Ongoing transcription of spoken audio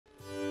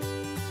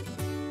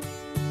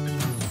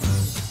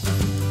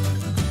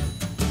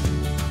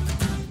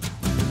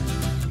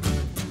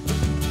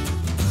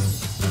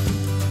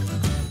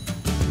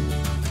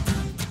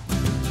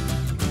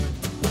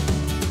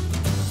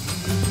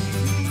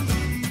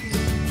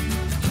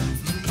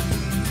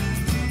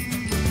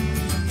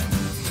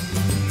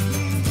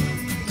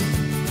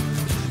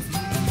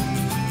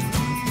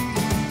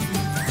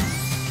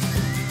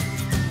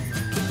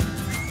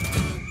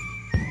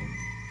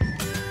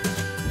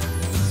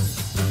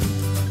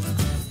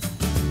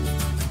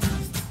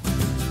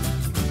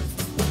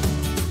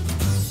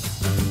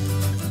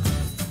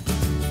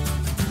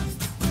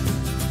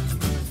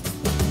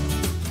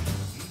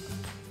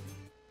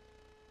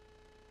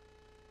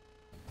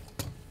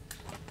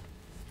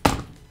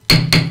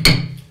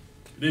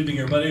Good evening,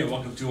 everybody, and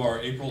welcome to our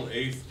April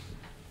 8th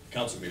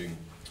council meeting.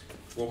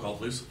 Roll call,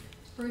 please.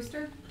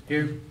 Brewster.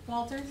 Here.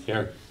 Walters.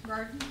 Here.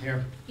 Garden.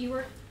 Here.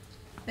 Ewert.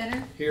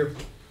 Benner. Here.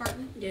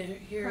 Barton. Yeah,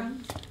 here.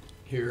 Crum.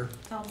 Here.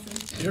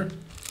 Thompson. Here.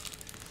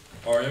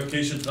 Our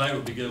invocation tonight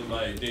will be given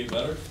by Dave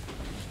Better,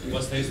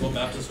 West Haysville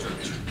Baptist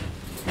Church.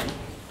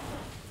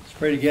 Let's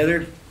pray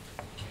together.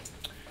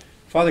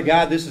 Father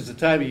God, this is the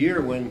time of year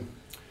when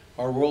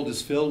our world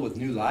is filled with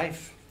new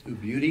life, new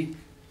beauty,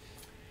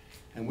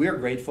 and we are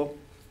grateful.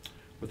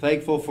 We're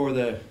thankful for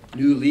the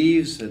new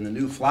leaves and the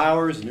new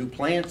flowers, the new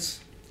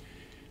plants,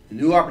 the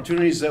new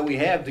opportunities that we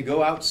have to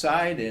go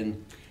outside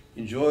and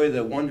enjoy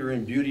the wonder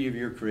and beauty of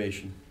your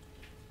creation.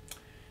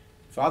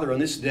 Father, on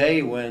this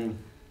day when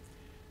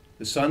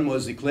the sun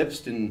was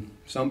eclipsed in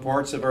some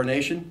parts of our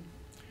nation,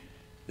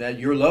 that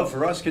your love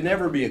for us can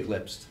never be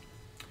eclipsed.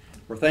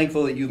 We're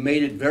thankful that you've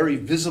made it very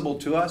visible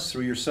to us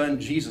through your Son,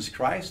 Jesus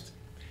Christ,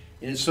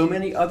 and in so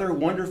many other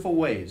wonderful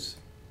ways.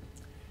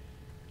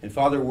 And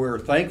Father, we're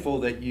thankful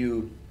that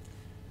you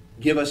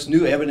give us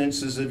new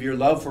evidences of your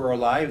love for our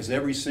lives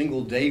every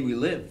single day we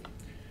live.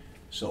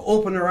 So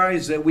open our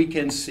eyes that we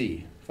can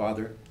see,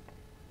 Father.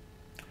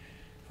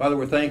 Father,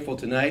 we're thankful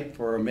tonight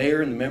for our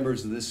mayor and the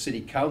members of this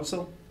city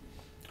council.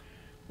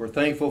 We're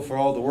thankful for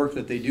all the work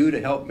that they do to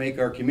help make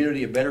our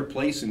community a better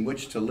place in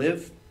which to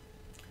live.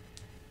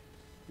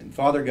 And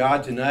Father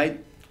God,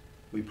 tonight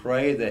we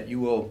pray that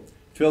you will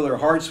fill their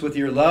hearts with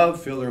your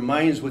love, fill their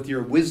minds with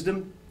your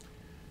wisdom,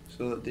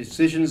 so that the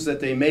decisions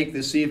that they make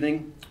this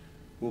evening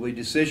will be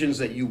decisions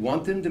that you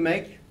want them to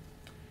make,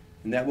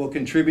 and that will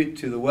contribute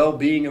to the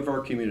well-being of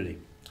our community.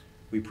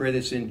 We pray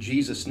this in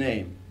Jesus'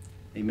 name.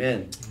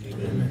 Amen.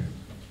 Amen.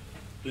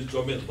 Please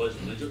join me in the Pledge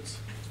of Allegiance.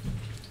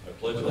 I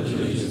pledge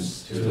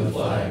allegiance to the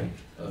flag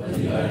of the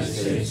United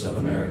States of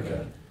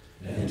America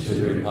and to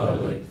the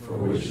republic for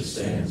which it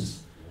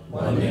stands,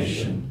 one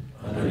nation,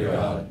 under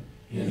God,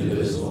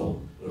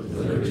 indivisible, with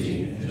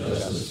liberty and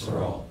justice for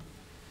all.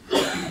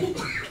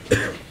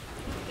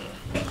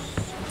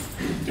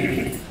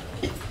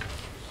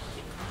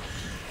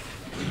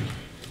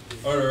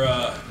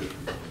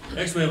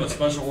 Next we have a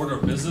special order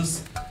of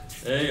business,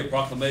 a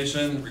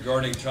proclamation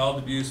regarding Child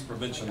Abuse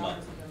Prevention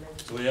Month.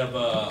 So we have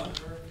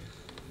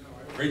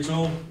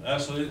Rachel,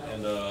 Ashley,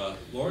 and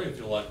Lori, if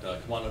you'd like to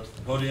come on up to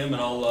the podium,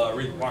 and I'll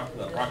read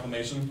the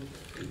proclamation.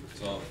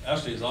 So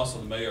Ashley is also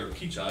the mayor of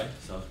Keachai,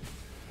 so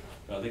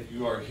I think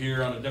you are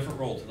here on a different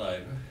role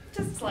tonight.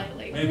 Just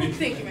slightly. Maybe.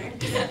 Thank you,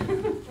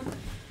 Mayor.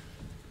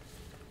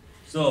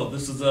 So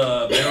this is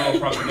a mayoral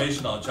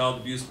proclamation on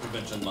Child Abuse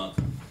Prevention Month.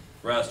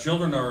 Whereas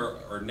children are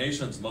our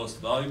nation's most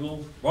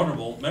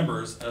vulnerable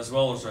members, as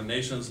well as our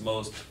nation's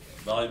most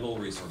valuable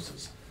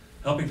resources,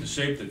 helping to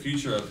shape the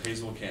future of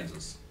Haysville,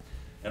 Kansas.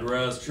 And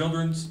whereas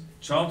children's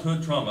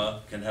childhood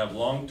trauma can have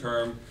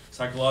long-term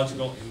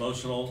psychological,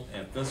 emotional,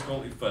 and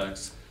physical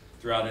effects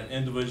throughout an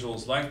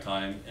individual's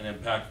lifetime and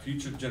impact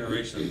future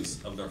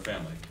generations of their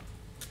family.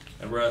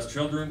 And whereas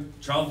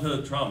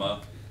childhood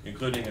trauma,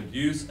 including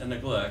abuse and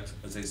neglect,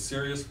 is a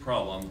serious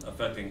problem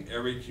affecting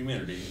every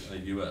community in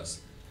the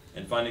U.S.,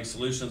 and finding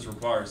solutions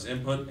requires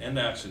input and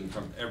action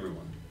from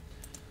everyone.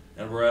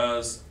 And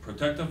whereas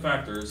protective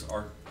factors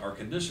are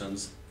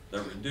conditions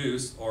that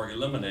reduce or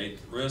eliminate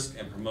risk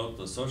and promote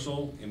the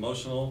social,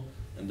 emotional,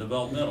 and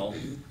developmental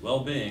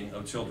well-being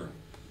of children.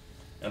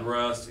 And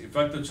whereas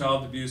effective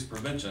child abuse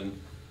prevention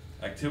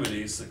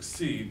activities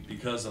succeed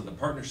because of the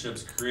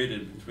partnerships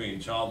created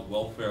between child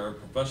welfare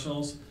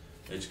professionals,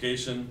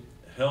 education,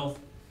 health,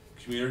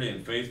 community,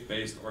 and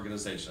faith-based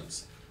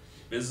organizations,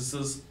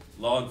 businesses,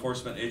 law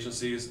enforcement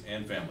agencies,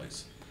 and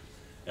families.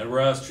 And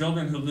whereas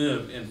children who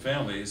live in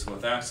families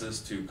with access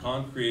to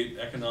concrete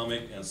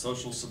economic and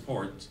social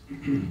support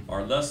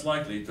are less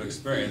likely to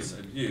experience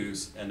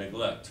abuse and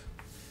neglect.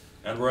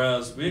 And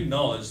whereas we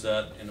acknowledge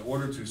that in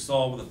order to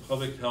solve the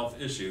public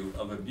health issue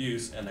of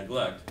abuse and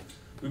neglect,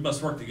 we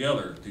must work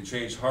together to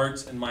change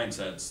hearts and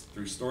mindsets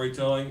through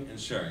storytelling and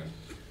sharing,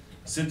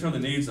 center the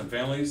needs of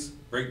families,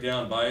 break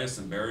down bias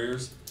and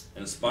barriers,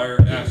 and inspire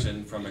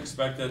action from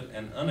expected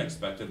and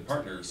unexpected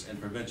partners in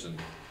prevention.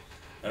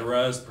 And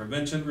whereas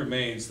prevention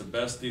remains the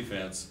best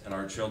defense in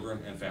our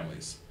children and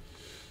families.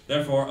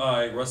 Therefore,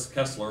 I, Russ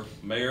Kessler,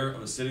 Mayor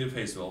of the City of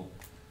Haysville,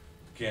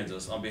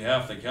 Kansas, on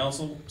behalf of the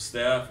council,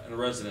 staff, and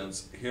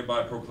residents,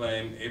 hereby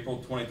proclaim April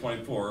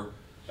 2024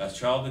 as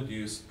Child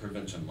Abuse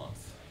Prevention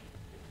Month.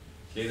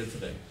 Dated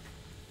today.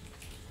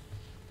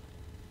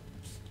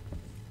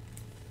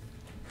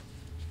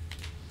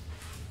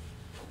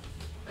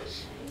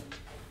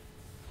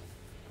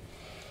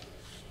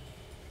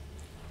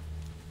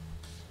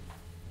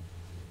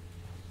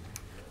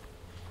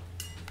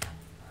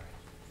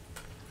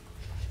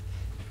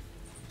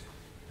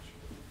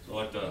 I'd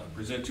like to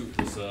present you with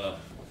this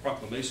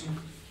proclamation.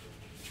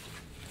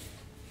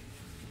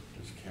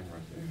 There's a camera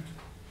right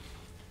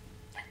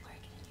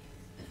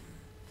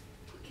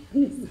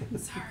there.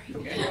 Sorry.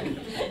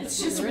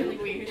 It's just really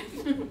weird.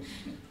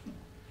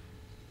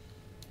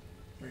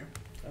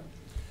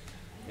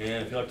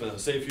 And if you'd like to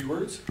say a few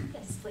words.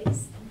 Yes,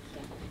 please.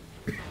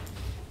 Would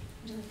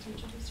you like to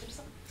introduce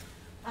yourself?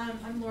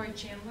 I'm Lori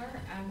Chandler.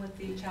 I'm with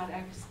the Child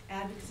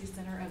Advocacy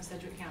Center of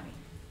Sedgwick County.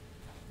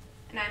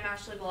 And I'm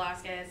Ashley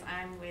Velasquez.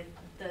 I'm with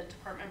the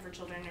Department for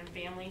Children and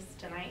Families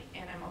tonight,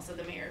 and I'm also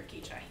the mayor of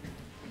Keachai.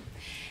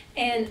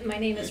 And my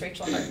name is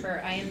Rachel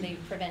Harper. I am the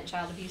Prevent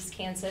Child Abuse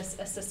Kansas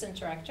Assistant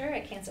Director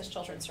at Kansas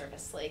Children's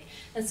Service League.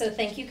 And so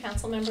thank you,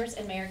 council members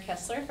and Mayor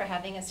Kessler, for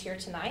having us here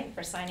tonight and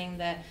for signing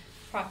the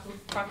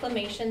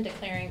proclamation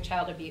declaring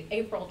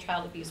April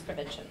Child Abuse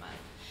Prevention Month.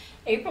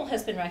 April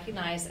has been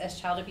recognized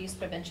as Child Abuse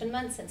Prevention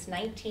Month since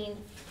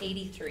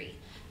 1983.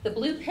 The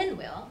blue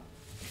pinwheel,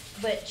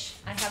 which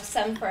I have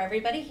some for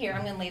everybody here,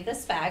 I'm going to leave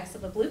this bag, so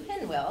the blue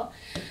pinwheel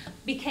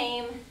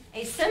became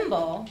a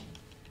symbol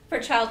for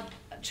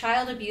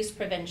child abuse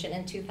prevention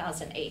in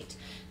 2008.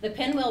 The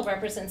pinwheel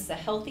represents the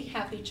healthy,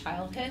 happy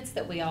childhoods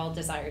that we all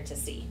desire to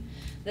see.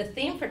 The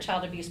theme for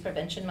Child Abuse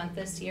Prevention Month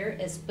this year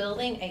is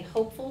building a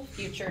hopeful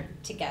future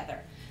together.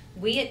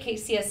 We at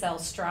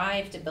KCSL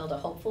strive to build a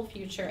hopeful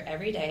future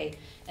every day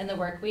in the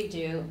work we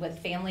do with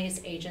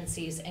families,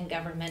 agencies, and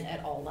government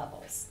at all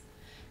levels.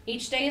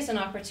 Each day is an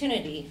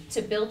opportunity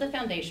to build the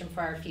foundation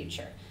for our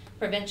future.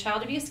 Prevent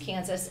Child Abuse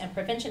Kansas and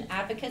prevention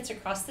advocates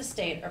across the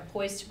state are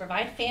poised to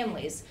provide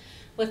families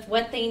with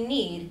what they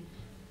need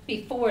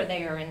before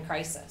they are in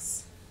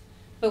crisis.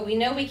 But we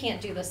know we can't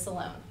do this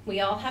alone.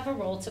 We all have a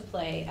role to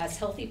play as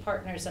healthy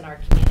partners in our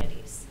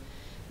communities.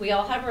 We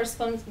all have a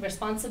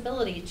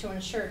responsibility to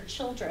ensure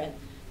children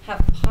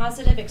have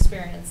positive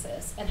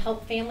experiences and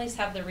help families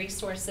have the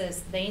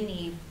resources they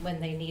need when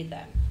they need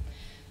them.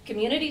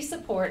 Community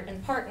support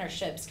and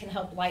partnerships can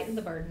help lighten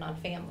the burden on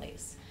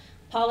families.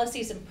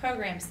 Policies and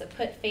programs that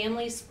put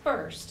families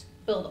first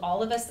build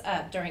all of us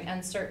up during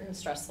uncertain,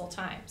 stressful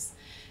times.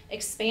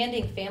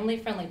 Expanding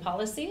family-friendly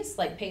policies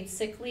like paid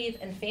sick leave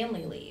and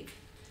family leave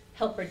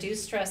help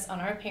reduce stress on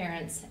our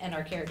parents and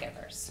our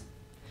caregivers.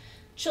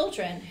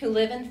 Children who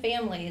live in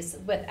families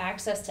with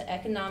access to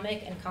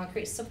economic and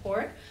concrete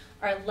support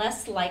are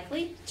less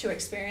likely to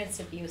experience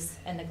abuse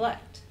and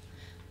neglect.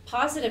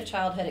 Positive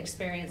childhood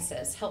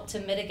experiences help to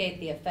mitigate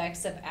the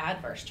effects of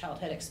adverse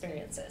childhood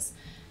experiences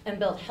and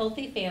build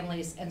healthy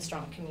families and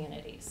strong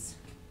communities.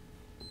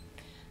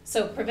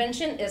 So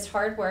prevention is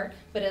hard work,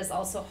 but it is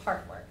also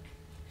heart work.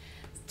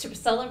 To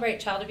celebrate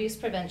Child Abuse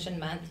Prevention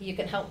Month, you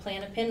can help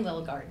plant a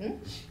pinwheel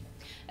garden,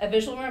 a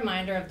visual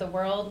reminder of the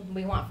world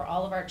we want for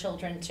all of our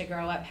children to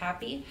grow up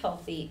happy,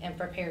 healthy, and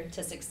prepared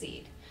to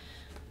succeed.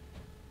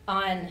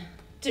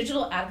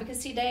 Digital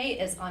Advocacy Day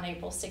is on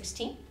April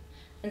 16th,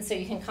 and so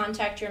you can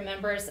contact your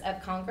members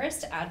of Congress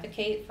to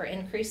advocate for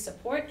increased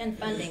support and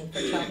funding for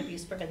child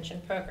abuse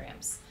prevention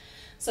programs.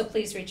 So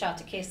please reach out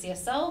to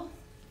KCSL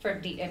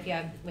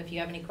if you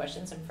have any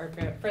questions and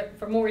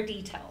for more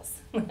details.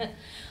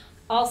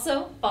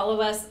 Also, follow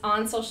us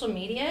on social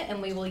media,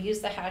 and we will use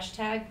the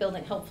hashtag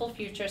Building Hopeful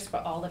Futures for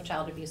all of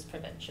child abuse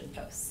prevention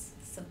posts.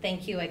 So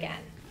thank you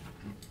again.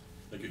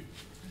 Thank you.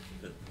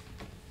 Good.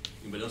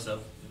 Anybody else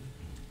have?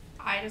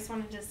 I just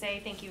wanted to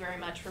say thank you very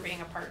much for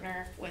being a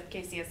partner with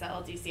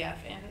KCSL, DCF,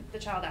 and the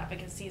Child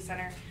Advocacy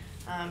Center.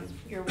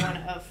 You're one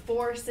of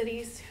 4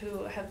 cities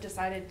who have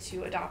decided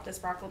to adopt this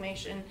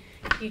proclamation,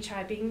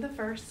 Keachai being the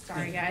first.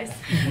 Sorry, guys.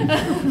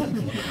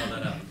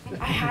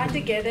 I had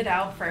to get it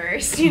out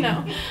first, you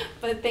know.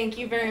 But thank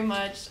you very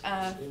much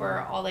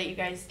for all that you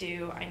guys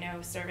do. I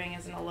know serving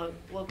as a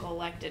local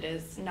elected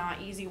is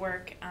not easy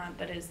work,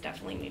 but it is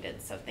definitely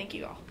needed. So thank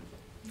you all.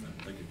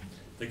 Thank you.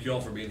 Thank you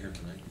all for being here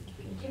tonight.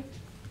 Thank you.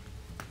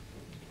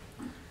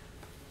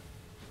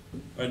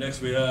 All right,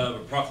 next we have a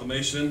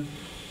proclamation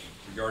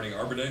regarding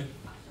Arbor Day.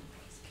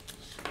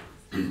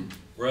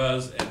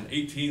 Whereas in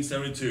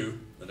 1872,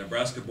 the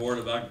Nebraska Board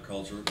of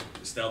Agriculture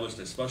established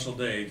a special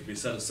day to be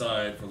set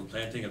aside for the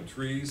planting of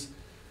trees,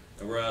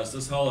 and whereas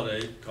this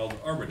holiday, called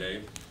Arbor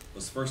Day,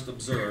 was first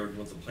observed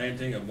with the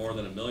planting of more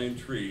than 1 million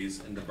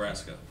trees in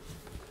Nebraska.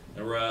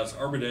 And whereas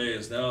Arbor Day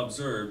is now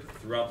observed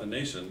throughout the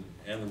nation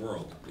and the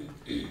world.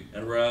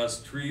 And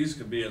whereas trees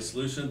could be a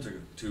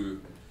solution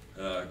to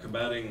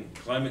combating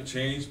climate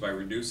change by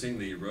reducing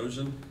the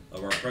erosion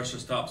of our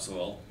precious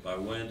topsoil by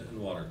wind and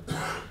water,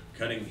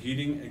 cutting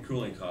heating and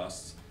cooling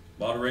costs,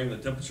 moderating the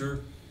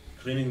temperature,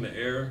 cleaning the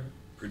air,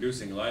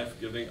 producing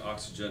life-giving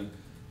oxygen,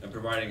 and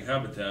providing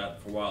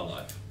habitat for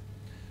wildlife.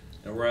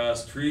 And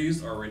whereas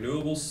trees are a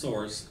renewable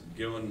source,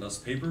 giving us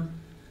paper,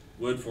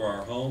 wood for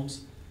our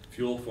homes,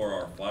 fuel for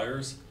our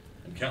fires,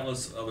 and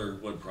countless other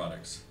wood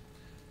products.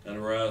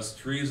 And whereas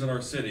trees in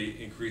our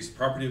city increase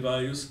property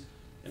values,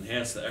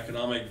 enhance the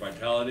economic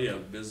vitality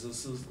of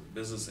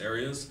business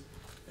areas,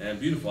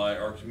 and beautify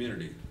our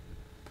community.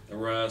 And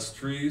whereas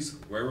trees,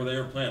 wherever they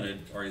are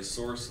planted, are a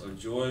source of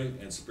joy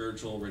and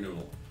spiritual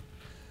renewal.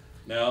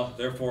 Now,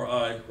 therefore,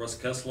 I, Russ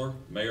Kessler,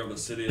 Mayor of the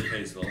City of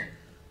Haysville,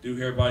 do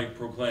hereby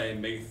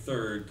proclaim May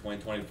 3rd,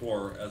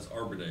 2024 as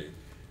Arbor Day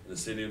in the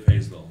City of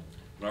Haysville.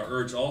 And I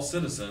urge all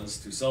citizens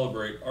to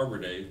celebrate Arbor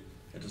Day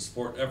and to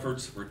support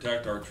efforts to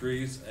protect our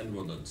trees and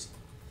woodlands.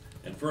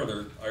 And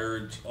further, I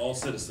urge all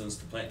citizens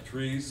to plant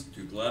trees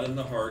to gladden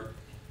the heart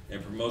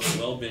and promote the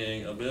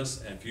well-being of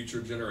this and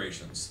future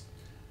generations.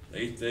 The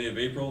 8th day of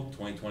April,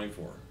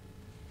 2024.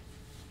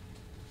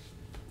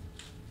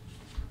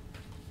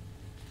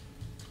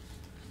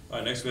 All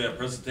right, next we have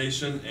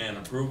presentation and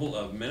approval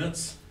of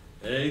minutes.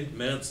 A,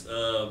 minutes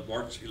of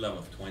March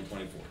 11th,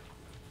 2024.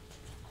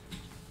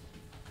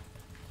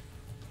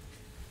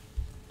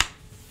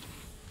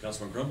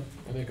 Councilman Crum?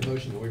 I make a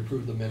motion that we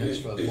approve the minutes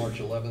for the March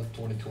 11th,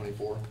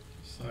 2024.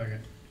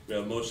 Second. We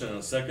have a motion and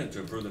a second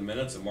to approve the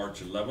minutes of March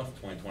 11th,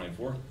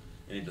 2024.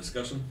 Any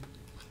discussion?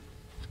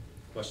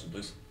 Question,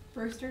 please.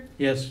 Brewster,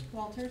 Yes.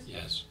 Walters,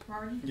 Yes.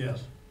 Martin,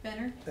 Yes.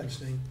 Benner,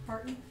 Abstain.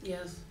 Parton,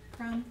 Yes.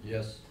 Crum,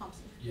 Yes.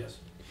 Thompson. Yes.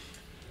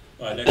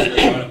 All right, next we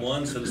have item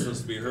 1,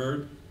 citizens to be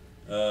heard.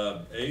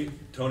 A,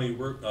 Tony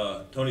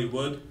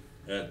Wood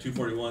at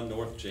 241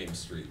 North James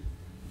Street.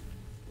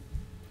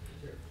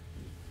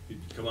 You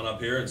come on up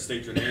here and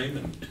state your name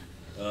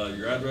and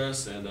your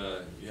address, and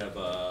you have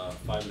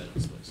 5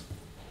 minutes, please.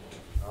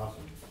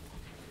 Awesome.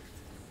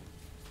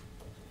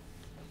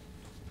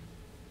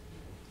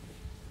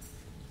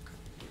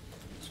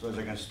 I suppose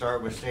I can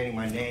start with stating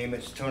my name.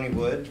 It's Tony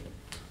Wood.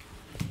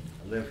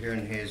 I live here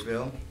in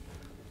Haysville.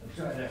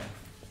 I'll try to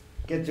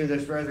get through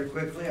this rather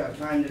quickly. I've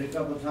timed it a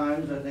couple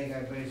times. I think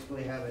I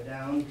basically have it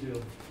down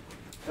to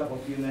a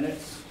few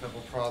minutes, a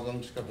couple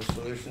problems, a couple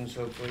solutions,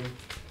 hopefully.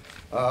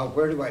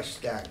 Where do I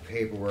stack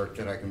paperwork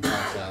that I can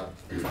pass out?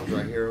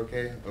 Right here,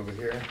 okay? Over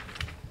here?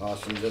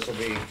 Awesome. This will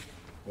be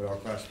what I'll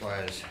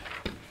classify as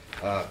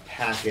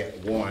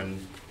packet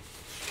 1.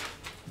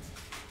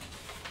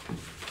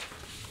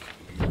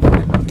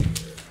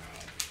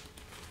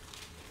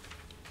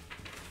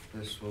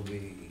 This will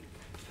be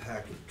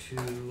packet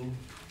 2.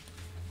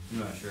 I'm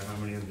not sure how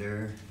many of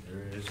there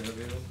is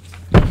available.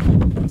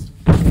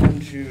 1,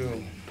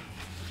 2,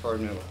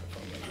 pardon me.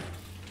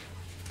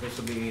 This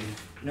will be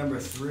number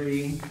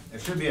 3. There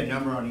should be a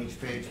number on each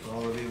page for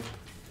all of you.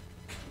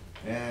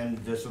 And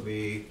this will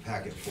be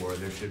packet 4.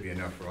 There should be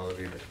enough for all of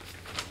you to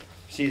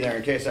see there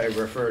in case I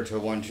refer to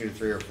 1, 2,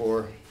 3, or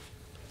 4. I'll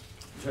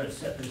try to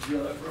set this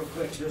deal up real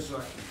quick just so I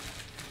can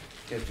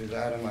get through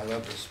that in my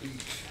lovely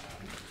speech.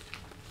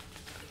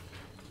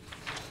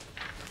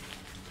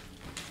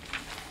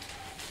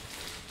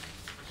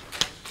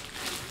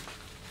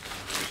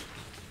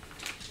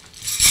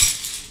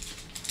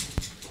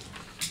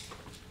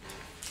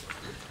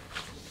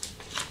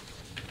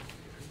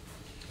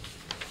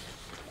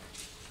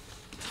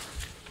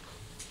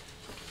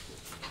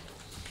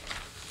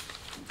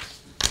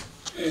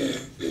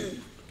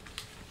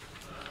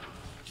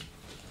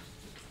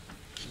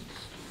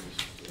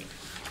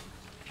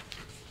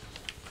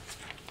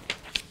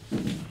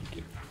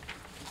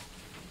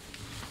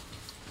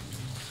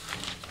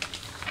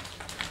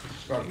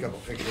 Brought a couple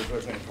pictures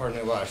with me. Pardon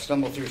me while I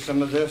stumble through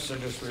some of this. I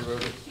just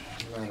rewrote it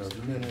in a matter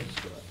of minutes,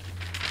 but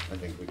I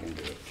think we can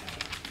do it.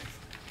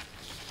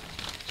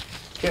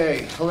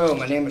 Okay, hello,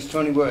 my name is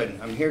Tony Wood.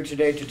 I'm here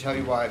today to tell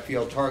you why I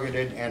feel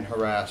targeted and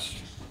harassed.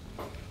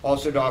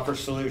 Also to offer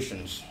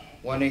solutions.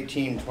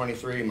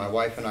 1/18/23, my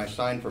wife and I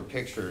signed for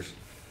pictures.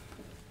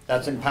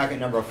 That's in packet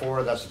number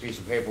 4. That's a piece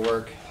of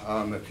paperwork.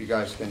 If you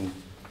guys can,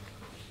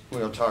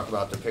 we'll talk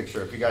about the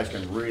picture. If you guys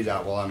can read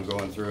that while I'm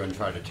going through and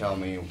try to tell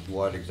me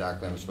what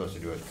exactly I'm supposed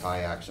to do with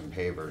kayaks and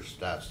pavers,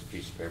 that's the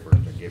piece of paper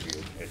to give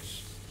you.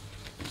 It's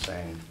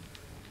insane.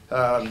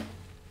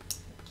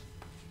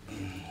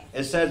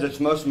 It says it's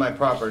most of my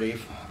property.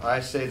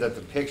 I say that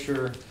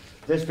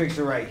this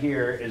picture right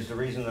here is the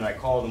reason that I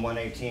called in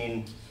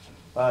 118.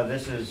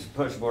 This is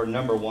push board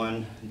number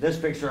 1. This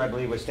picture, I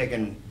believe, was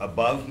taken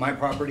above my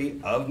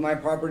property,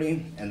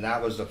 and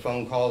that was the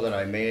phone call that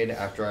I made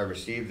after I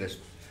received this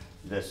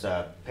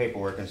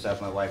paperwork and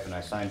stuff my wife and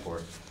I signed for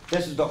it.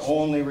 This is the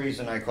only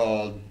reason I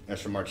called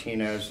Mr.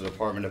 Martinez, the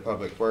Department of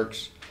Public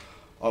Works,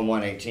 on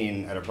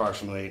 118 at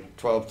approximately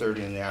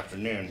 12:30 in the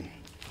afternoon.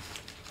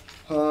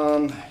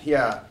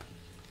 Yeah,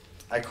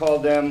 I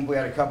called them. We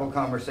had a couple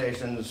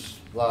conversations.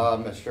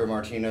 Mr.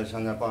 Martinez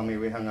hung up on me.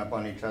 We hung up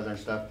on each other and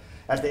stuff.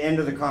 At the end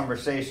of the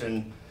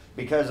conversation,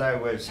 because I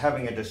was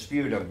having a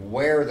dispute of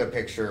where the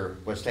picture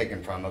was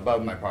taken from,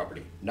 above my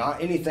property,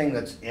 not anything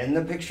that's in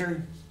the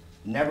picture.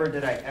 Never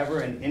did I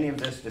ever in any of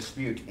this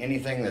dispute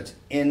anything that's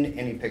in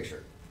any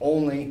picture.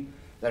 Only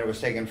that it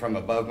was taken from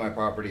above my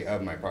property,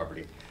 of my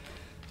property.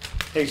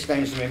 He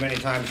exclaims to me many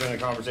times during the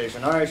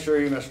conversation, I assure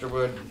you, Mr.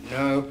 Wood,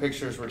 no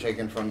pictures were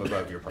taken from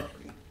above your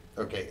property.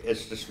 Okay,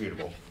 it's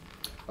disputable.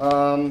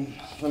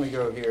 Let me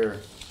go here.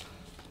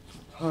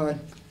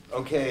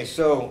 Okay,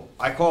 so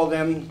I call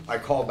them, I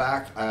call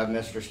back, I have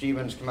Mr.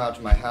 Stevens come out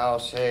to my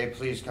house. Hey,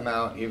 please come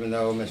out, even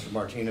though Mr.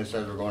 Martinez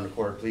says we're going to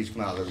court, please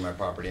come out, look at my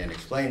property and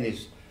explain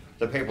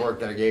the paperwork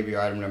that I gave you,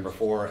 item number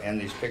 4, and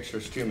these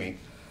pictures to me.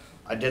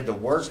 I did the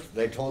work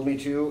they told me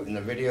to in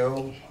the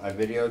video. I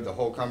videoed the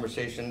whole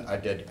conversation. I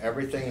did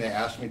everything they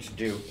asked me to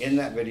do in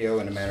that video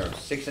in a matter of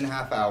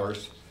 6.5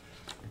 hours.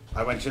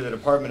 I went to the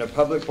Department of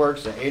Public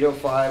Works at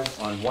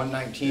 8:05 on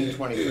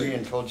 1/19/23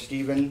 and told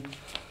Steven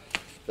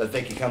that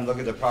they could come look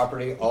at the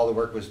property. All the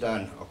work was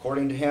done.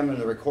 According to him in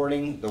the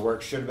recording, the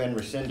work should have been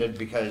rescinded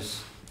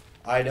because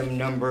item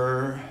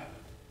number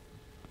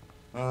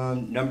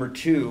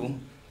 2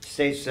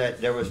 states that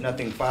there was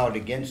nothing filed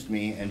against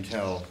me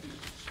until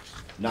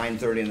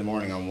 9:30 in the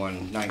morning on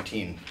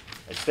 1/19.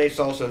 It states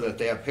also that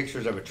they have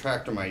pictures of a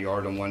tractor in my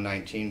yard on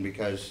 119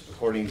 because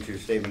according to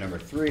statement number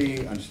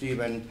 3 on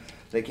Stephen,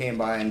 they came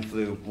by and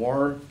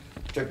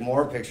took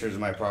more pictures of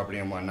my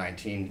property on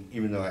 119,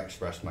 even though I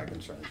expressed my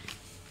concerns.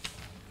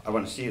 I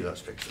want to see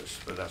those pictures,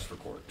 but that's for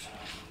court.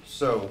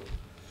 So,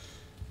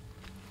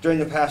 during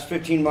the past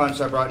 15 months,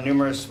 I brought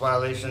numerous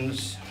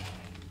violations.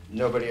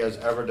 Nobody has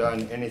ever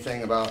done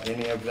anything about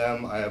any of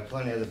them. I have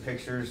plenty of the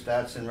pictures.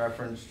 That's in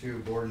reference to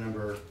board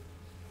number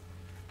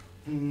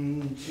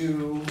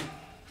 2.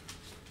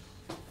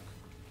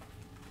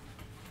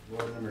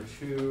 Board number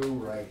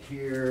 2, right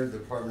here. The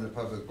Department of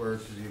Public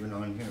Works is even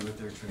on here with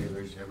their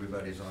trailers.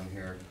 Everybody's on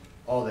here.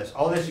 All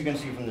this you can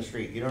see from the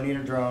street. You don't need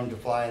a drone to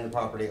fly in the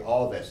property.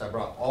 All this. I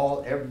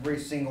brought every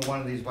single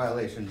one of these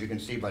violations you can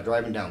see by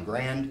driving down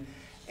Grand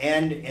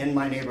and in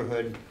my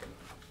neighborhood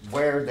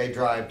where they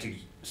drive to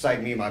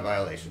cite me my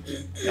violations.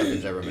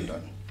 Nothing's ever been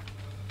done.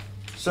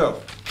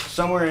 So,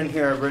 somewhere in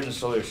here I've written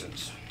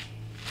solutions.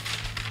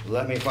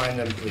 Let me find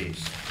them,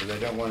 please, because I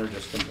don't want to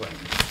just complain.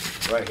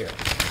 Right here.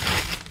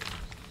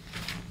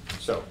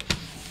 So,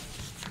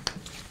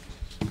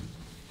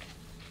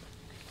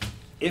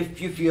 if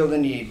you feel the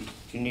need,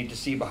 you need to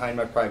see behind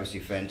my privacy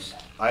fence,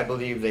 I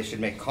believe they should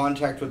make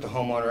contact with the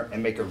homeowner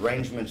and make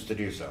arrangements to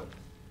do so.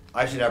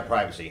 I should have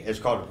privacy. It's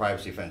called a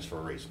privacy fence for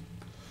a reason.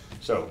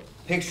 So,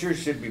 pictures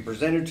should be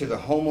presented to the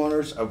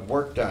homeowners of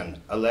work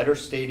done, a letter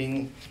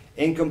stating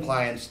in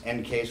compliance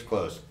and case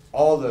closed.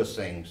 All those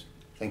things.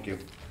 Thank you.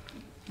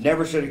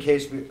 Never should a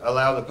case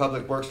allow the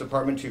Public Works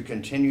Department to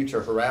continue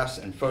to harass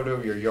and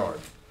photo your yard.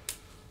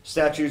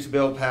 Statutes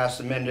bill passed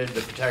amended, the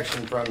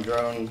protection from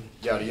drone,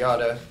 yada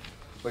yada.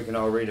 We can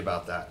all read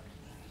about that.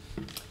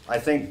 I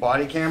think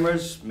body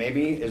cameras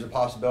maybe is a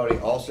possibility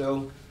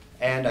also.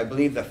 And I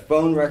believe the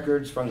phone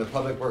records from the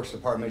Public Works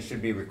Department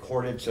should be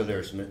recorded so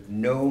there's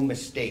no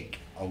mistake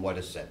on what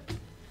is said.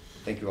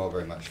 Thank you all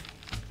very much.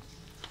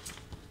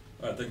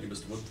 All right, thank you,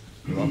 Mr. Wood.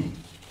 You're welcome.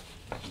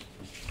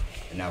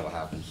 And now what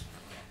happens?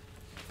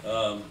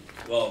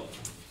 Well,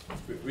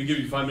 we give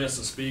you 5 minutes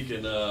to speak,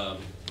 and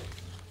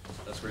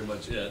that's pretty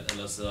much it,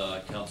 unless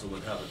council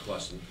would have a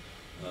question.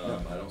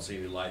 I don't see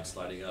any lights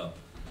lighting up.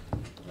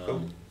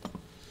 Cool.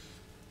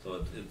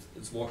 So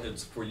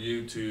it's for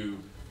you to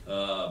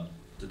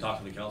talk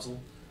to the council.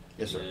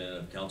 Yes, sir.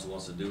 And if council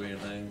wants to do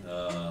anything,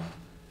 that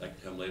can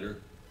come later,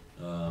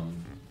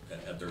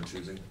 at their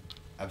choosing.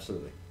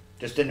 Absolutely.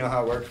 Just didn't know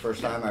how it worked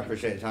first time. I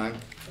appreciate the time.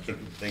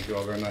 Thank you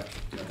all very much.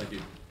 Yeah, thank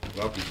you.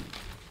 Welcome.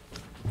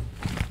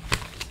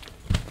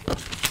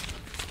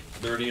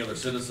 Are there any other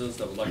citizens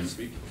that would like to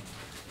speak?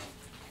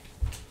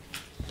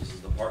 This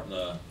is the part in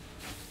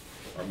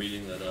our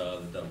meeting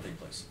that'll take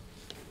place.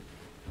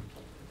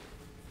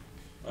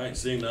 All right,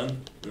 seeing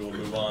none, we will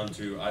move on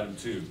to item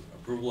 2,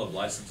 approval of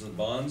licenses and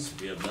bonds.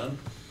 We have none.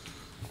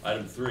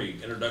 Item 3,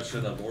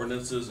 introduction of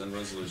ordinances and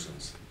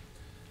resolutions.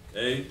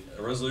 A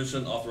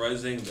resolution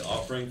authorizing the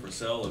offering for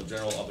sale of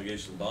general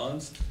obligation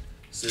bonds,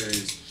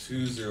 Series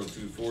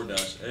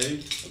 2024-A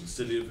of the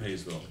City of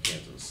Haysville,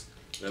 Kansas.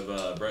 We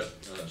have Brett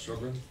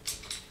Shrubman.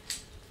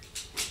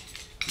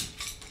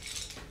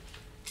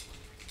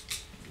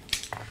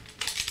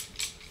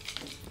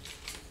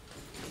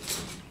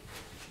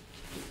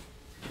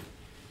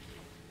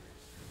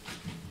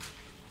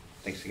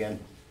 Thanks again.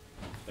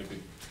 Thank you.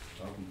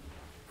 Welcome.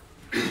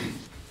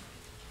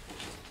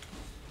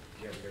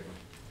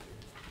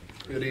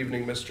 Good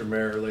evening, Mr.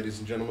 Mayor, ladies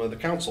and gentlemen of the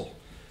council.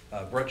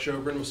 Brett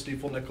Shobrin with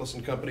Stiefel Nicholas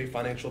and Company,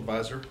 financial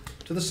advisor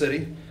to the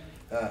city.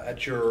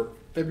 At your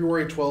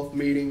February 12th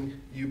meeting,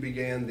 you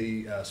began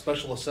the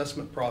special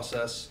assessment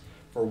process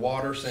for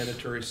water,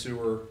 sanitary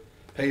sewer,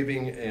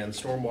 paving, and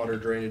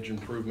stormwater drainage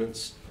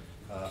improvements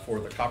for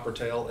the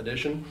Coppertail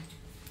addition.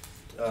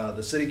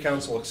 The city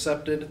council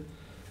accepted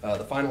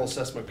the final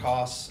assessment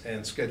costs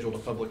and scheduled a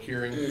public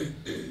hearing.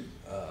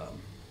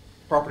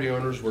 Property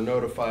owners were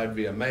notified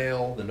via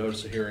mail. The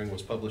notice of hearing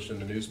was published in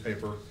the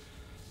newspaper,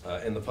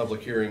 and the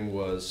public hearing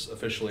was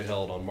officially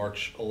held on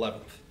March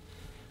 11th.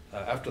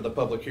 After the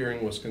public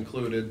hearing was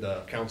concluded,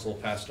 the council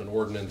passed an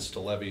ordinance to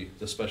levy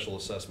the special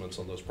assessments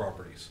on those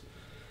properties.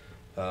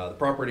 The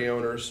property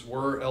owners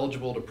were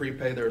eligible to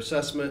prepay their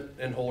assessment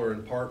in whole or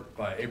in part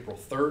by April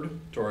 3rd.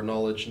 To our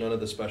knowledge, none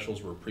of the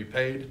specials were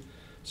prepaid,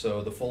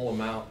 so the full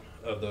amount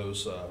of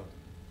those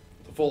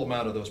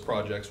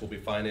projects will be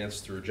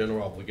financed through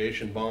general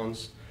obligation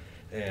bonds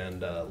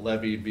and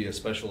levied via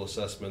special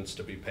assessments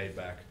to be paid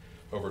back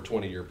over a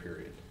 20-year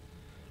period.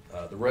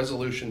 The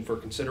resolution for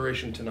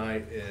consideration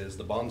tonight is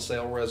the bond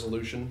sale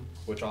resolution,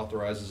 which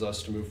authorizes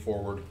us to move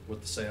forward with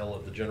the sale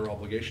of the general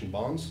obligation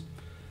bonds.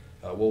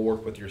 We'll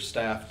work with your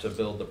staff to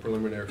build the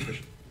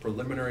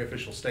preliminary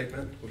official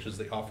statement, which is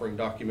the offering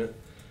document,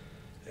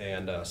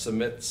 and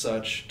submit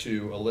such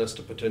to a list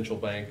of potential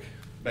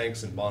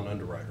banks and bond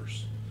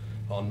underwriters.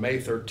 On May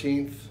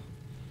 13th,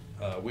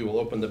 we will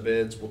open the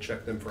bids, we'll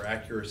check them for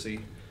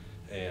accuracy,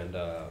 and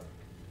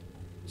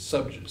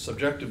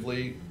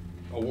subjectively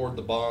award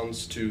the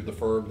bonds to the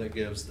firm that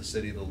gives the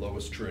city the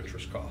lowest true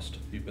interest cost.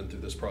 You've been through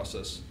this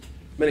process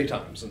many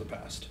times in the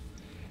past.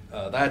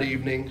 That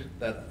evening,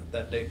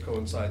 that date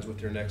coincides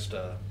with your next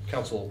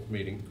council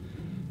meeting.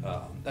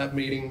 That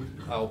meeting,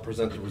 I'll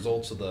present the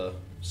results of the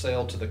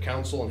sale to the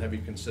council and have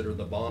you consider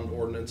the bond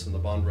ordinance and the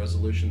bond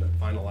resolution that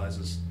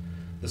finalizes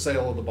the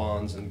sale of the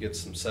bonds and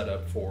gets them set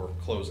up for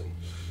closing.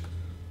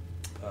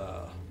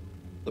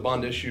 The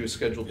bond issue is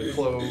scheduled to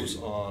close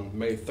on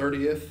May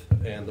 30th,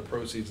 and the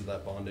proceeds of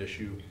that bond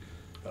issue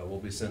will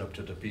be sent up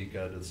to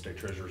Topeka to the State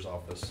Treasurer's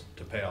Office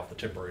to pay off the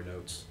temporary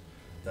notes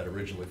that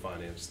originally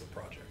financed the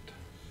project.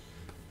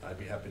 I'd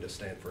be happy to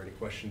stand for any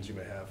questions you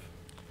may have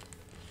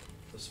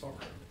thus far.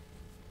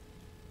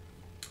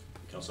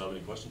 Council have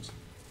any questions?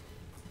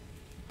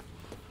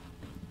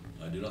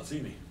 I do not see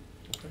any.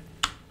 Okay.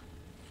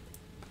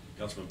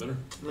 Councilman Benner?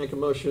 Make a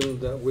motion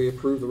that we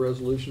approve the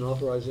resolution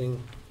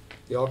authorizing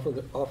the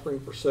offering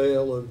for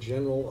sale of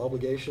general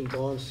obligation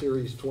bond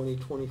series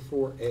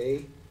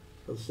 2024A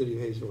of the city of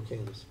Haysville,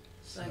 Kansas.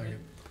 Second.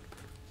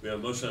 We have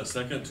a motion and a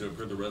second to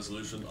approve the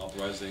resolution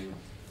authorizing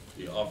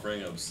the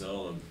offering of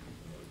sale of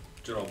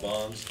general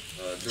bonds,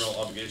 general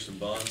obligation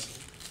bonds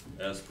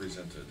as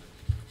presented.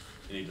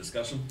 Any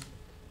discussion?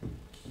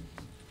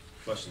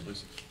 Question,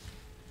 please.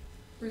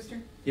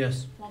 Brewster,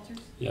 Yes. Walters,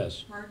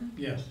 Yes. Martin,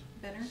 Yes.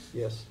 Benner,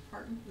 Yes.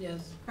 Harton,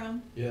 Yes.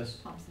 Crum, Yes.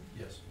 Thompson.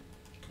 Yes.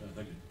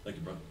 Thank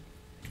you, Brett.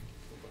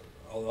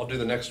 I'll do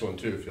the next one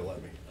too, if you'll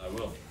let me. I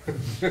will.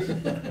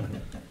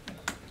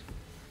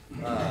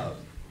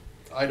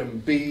 Item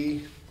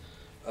B,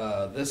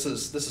 this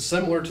is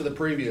similar to the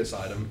previous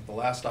item. The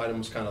last item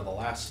was kind of the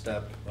last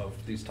step of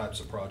these types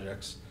of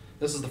projects.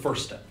 This is the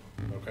first step,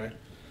 okay?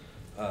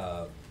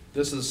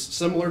 This is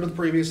similar to the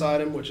previous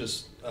item, which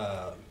is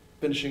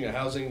finishing a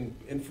housing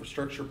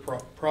infrastructure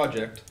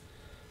project.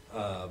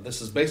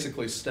 This is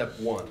basically step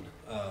one.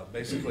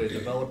 Basically, a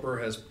developer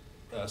has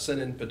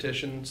sent in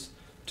petitions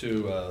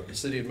to the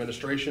city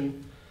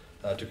administration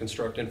to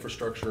construct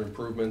infrastructure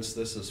improvements.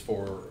 This is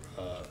for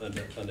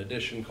an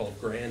addition called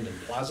Grand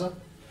and Plaza.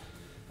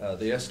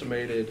 The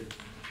estimated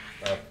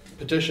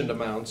petitioned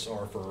amounts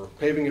are for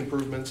paving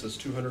improvements is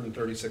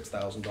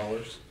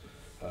 $236,000.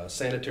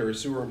 Sanitary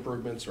sewer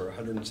improvements are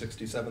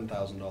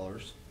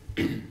 $167,000.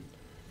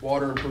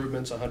 Water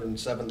improvements,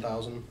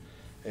 $107,000,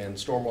 and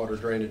stormwater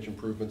drainage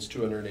improvements,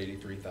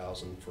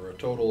 $283,000, for a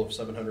total of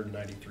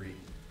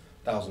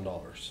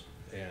 $793,000.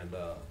 And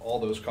all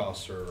those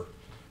costs are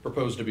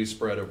proposed to be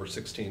spread over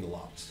 16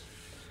 lots.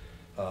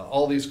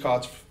 All these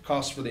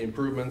costs for the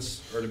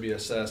improvements are to be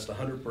assessed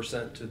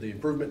 100% to the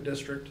improvement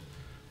district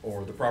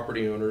or the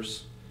property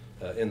owners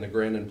in the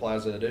Grand and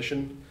Plaza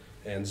addition,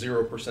 and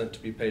 0% to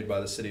be paid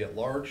by the city at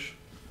large.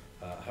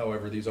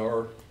 However, these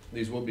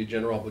will be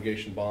general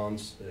obligation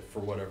bonds. If for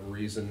whatever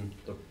reason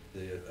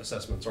the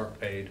assessments aren't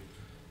paid,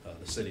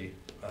 the city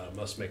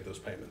must make those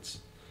payments.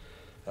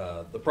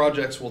 The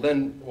projects will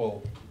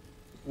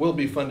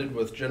be funded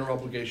with general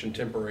obligation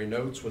temporary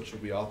notes, which will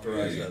be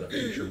authorized at a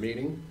future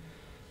meeting.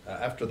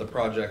 After the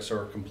projects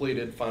are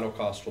completed, final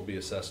cost will be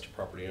assessed to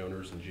property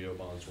owners and GO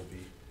bonds will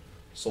be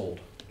sold,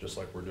 just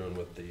like we're doing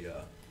with the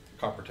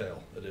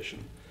Coppertail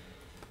addition,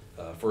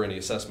 for any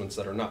assessments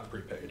that are not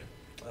prepaid.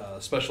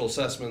 Special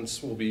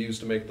assessments will be used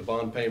to make the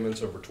bond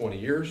payments over 20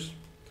 years.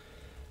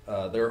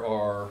 There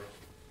are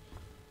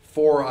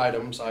 4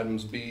 items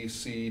B,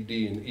 C,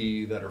 D, and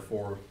E, that are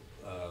for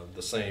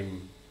the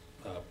same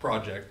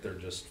project. They're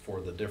just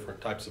for the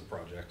different types of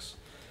projects.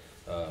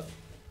 I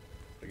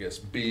guess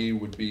B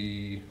would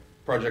be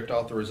project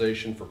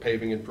authorization for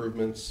paving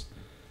improvements.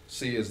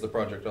 C is the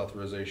project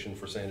authorization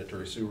for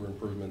sanitary sewer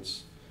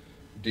improvements.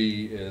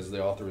 D is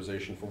the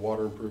authorization for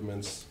water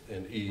improvements,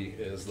 and E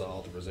is the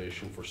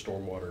authorization for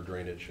stormwater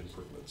drainage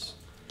improvements.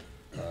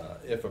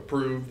 If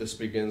approved, this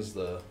begins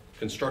the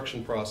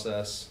construction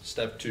process.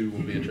 Step 2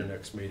 will be at your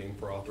next meeting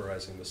for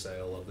authorizing the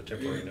sale of the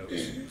temporary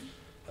notes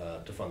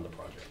to fund the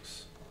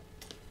projects.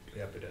 Be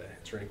happy to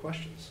answer any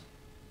questions.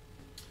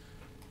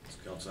 Does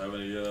council have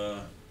any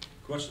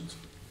questions?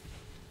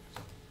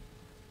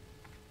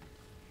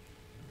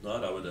 If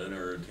not, I would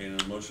entertain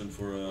a motion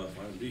for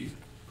item D.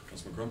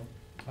 Councilman Crum?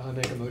 I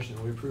make a motion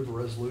that we approve a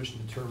resolution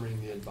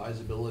determining the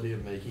advisability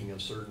of making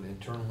of certain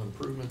internal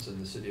improvements in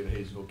the city of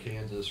Haysville,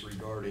 Kansas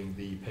regarding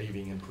the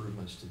paving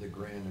improvements to the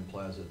Grand and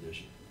Plaza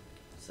addition.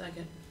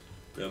 Second.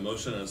 We have a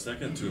motion and a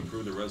second to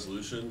approve the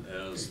resolution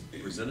as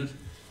presented.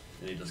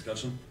 Any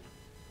discussion?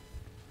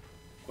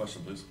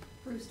 Question, please.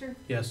 Brewster,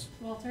 Yes.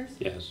 Walters,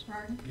 Yes.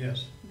 Martin,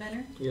 Yes.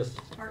 Benner, Yes.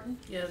 Harton,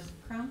 Yes.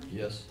 Crum,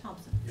 Yes.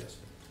 Thompson. Yes.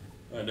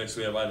 All right, next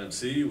we have item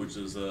C, which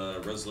is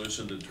a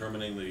resolution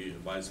determining the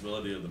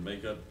advisability of the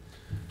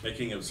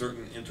making of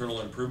certain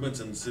internal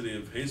improvements in the city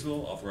of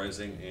Haysville,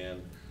 authorizing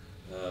and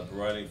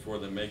providing for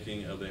the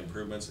making of the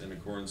improvements in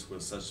accordance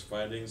with such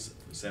findings,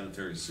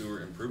 sanitary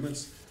sewer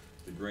improvements,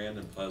 the Grand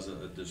and Plaza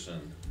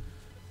addition.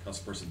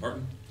 Councilperson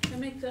Barton? I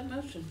make that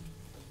motion.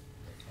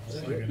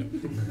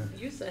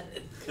 You said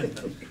it.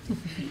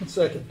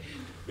 Second.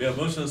 We have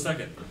a motion and a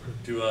second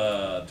to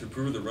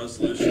approve the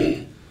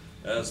resolution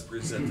as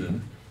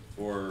presented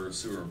for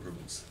sewer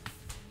improvements.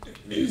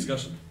 Any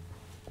discussion?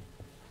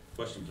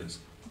 Question, please.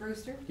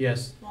 Brewster.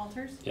 Yes.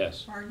 Walters.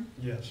 Yes. Martin.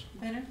 Yes.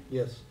 Benner.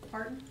 Yes.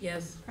 Barton.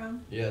 Yes.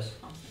 Crum. Yes.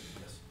 Thompson.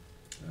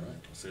 All right,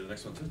 I'll say the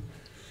next one too.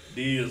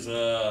 D is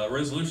a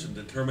resolution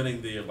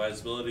determining the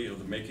advisability of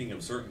the making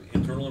of certain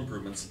internal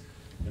improvements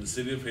in the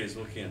city of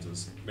Haysville,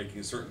 Kansas,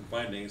 making certain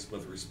findings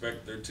with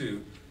respect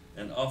thereto,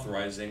 and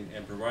authorizing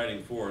and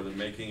providing for the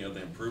making of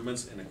the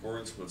improvements in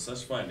accordance with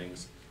such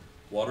findings,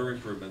 water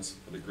improvements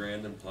for the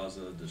Grand and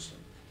Plaza Addition.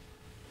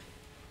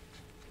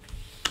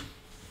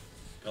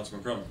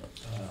 Councilman Crum.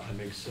 I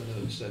make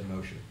said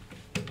motion.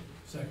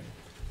 Second.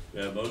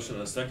 We have a motion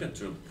and a second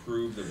to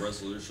approve the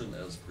resolution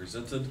as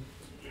presented.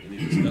 Any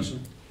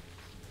discussion?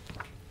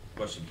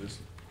 Question, please.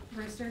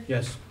 Brewster.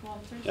 Yes.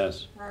 Walters.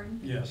 Yes. Martin.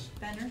 Yes.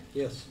 Benner.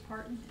 Yes.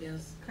 Barton.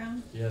 Yes.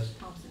 Crum. Yes.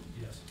 Thompson.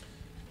 Yes.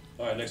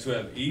 All right, next we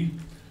have E,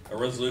 a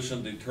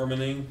resolution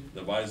determining the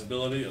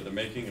advisability of the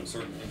making of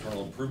certain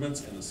internal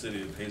improvements in the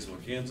city of Haysville,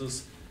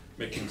 Kansas,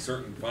 making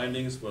certain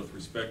findings with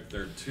respect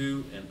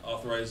thereto, and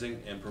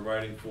authorizing and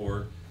providing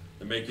for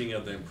the making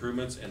of the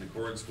improvements in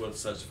accordance with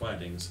such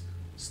findings,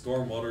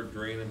 stormwater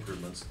drain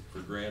improvements for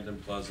Grand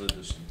and Plaza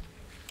Addition.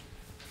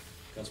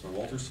 Councilman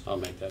Walters? I'll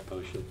make that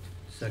motion.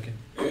 Second.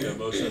 We have a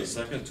motion and a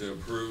second to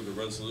approve the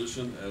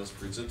resolution as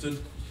presented.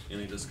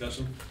 Any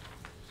discussion?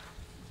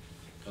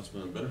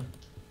 Councilman Benner?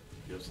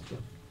 You have something?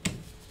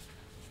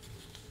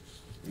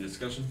 Any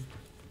discussion?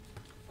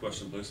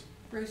 Question, please.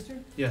 Brewster.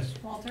 Yes.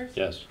 Walters.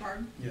 Yes.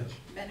 Barton. Yes.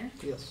 Benner.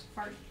 Yes.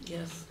 Barton.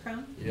 Yes.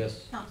 Crum.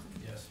 Yes. Thompson.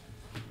 Yes.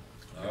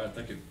 All right,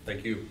 thank you.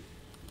 Thank you.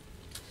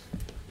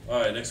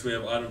 All right, next we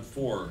have item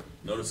 4,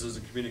 notices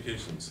and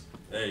communications.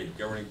 A,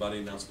 governing body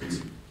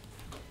announcements.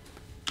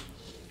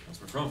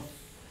 Councilman Crum.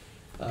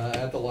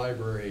 At the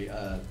library,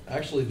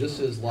 actually, this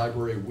is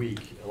Library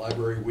Week.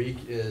 Library Week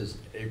is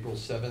April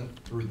 7th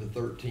through the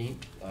 13th.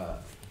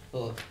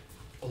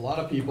 A lot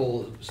of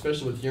people,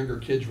 especially with younger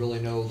kids, really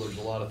know there's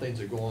a lot of things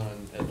that go on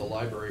at the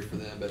library for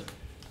them, but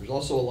there's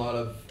also a lot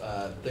of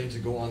things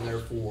that go on there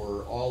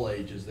for all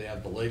ages. They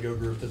have the Lego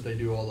group that they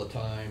do all the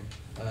time.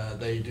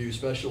 They do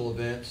special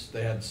events.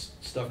 They had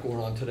stuff going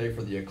on today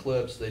for the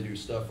eclipse. They do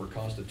stuff for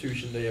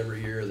Constitution Day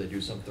every year. They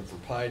do something for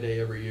Pi Day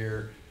every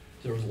year.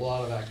 There was a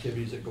lot of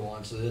activities that go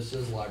on, so this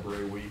is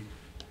Library Week.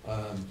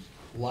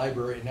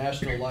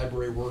 National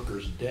Library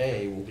Workers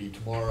Day will be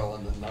tomorrow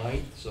on the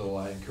 9th, so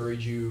I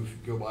encourage you, if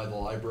you go by the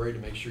library, to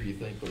make sure you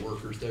thank the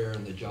workers there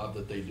and the job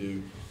that they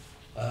do.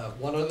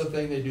 One other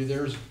thing they do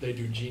there is they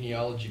do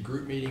genealogy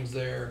group meetings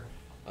there.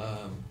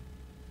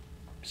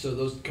 So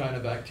those kind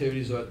of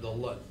activities,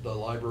 the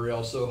library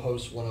also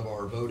hosts one of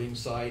our voting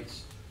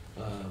sites.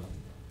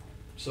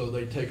 So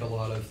they do a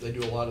lot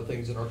of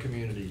things in our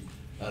community.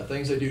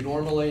 Things they do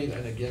normally,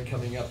 and again,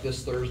 coming up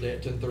this Thursday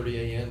at 10:30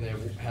 a.m., they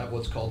have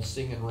what's called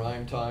Sing and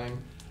Rhyme Time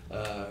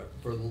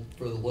for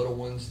the little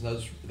ones.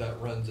 And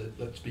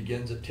that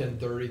begins at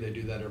 10:30. They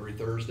do that every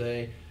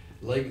Thursday.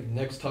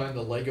 Next time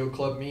the Lego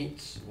Club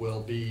meets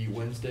will be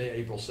Wednesday,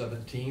 April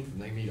 17th,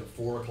 and they meet at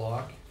 4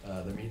 o'clock.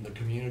 They meet in the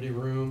community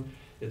room.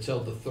 It's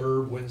held the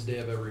third Wednesday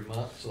of every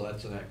month, so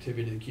that's an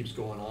activity that keeps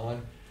going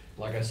on.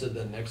 Like I said,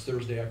 the next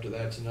Thursday after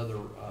that's another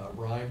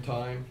rhyme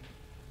time.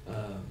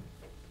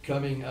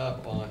 Coming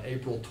up on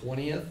April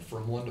 20th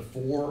from 1 to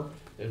 4,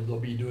 they'll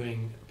be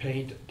doing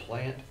paint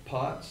plant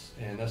pots,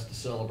 and that's to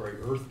celebrate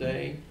Earth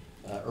Day.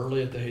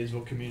 Early at the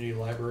Haysville Community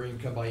Library. You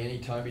can come by any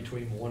time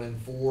between 1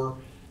 and 4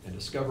 and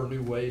discover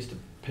new ways to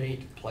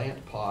paint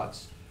plant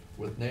pots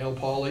with nail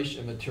polish,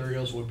 and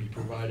materials will be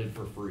provided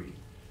for free.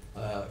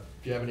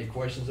 If you have any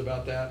questions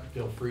about that,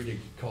 feel free to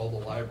call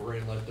the library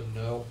and let them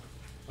know.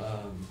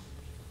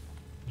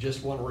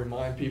 Just want to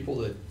remind people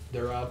that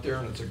they're out there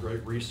and it's a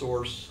great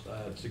resource.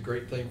 It's a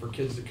great thing for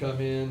kids to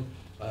come in.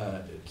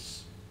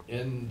 It's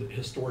in the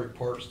historic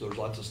parks. There's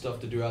lots of stuff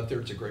to do out there.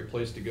 It's a great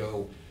place to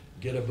go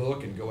get a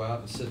book and go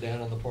out and sit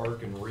down in the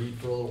park and read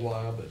for a little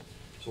while. But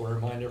just want to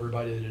remind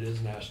everybody that it is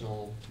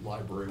National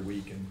Library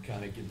Week and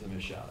kind of give them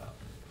a shout out.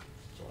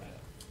 That's all I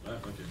have. All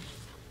right, thank you.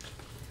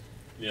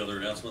 Any other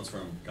announcements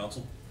from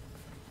council?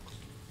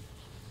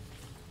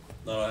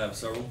 No, I have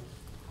several.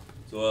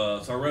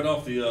 So I read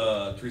off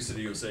the Tree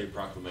City USA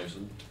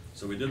proclamation.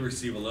 So we did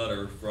receive a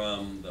letter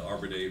from the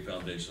Arbor Day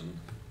Foundation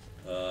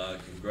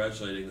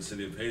congratulating the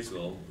city of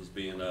Haysville as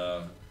being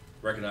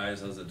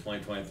recognized as a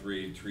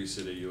 2023 Tree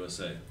City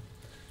USA.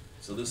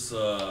 So this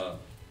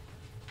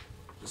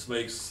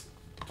makes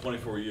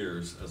 24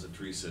 years as a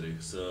Tree City.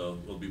 So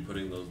we'll be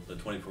putting the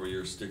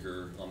 24-year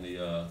sticker on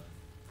the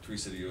Tree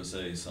City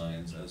USA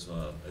signs as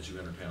you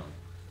enter town.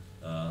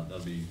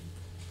 That'll be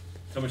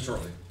coming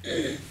shortly.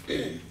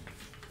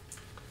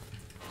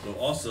 So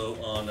also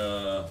on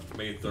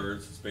May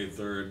 3rd, since May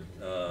 3rd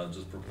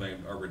just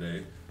proclaimed Arbor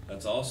Day,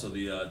 that's also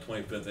the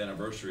 25th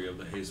anniversary of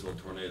the Haysville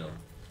tornado.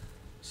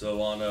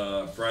 So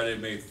on Friday,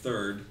 May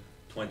 3rd,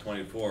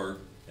 2024,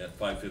 at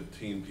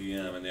 5:15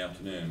 p.m. in the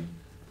afternoon,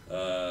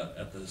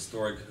 at the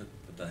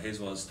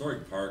Haysville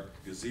Historic Park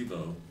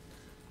gazebo,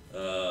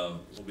 we'll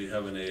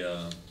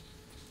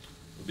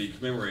be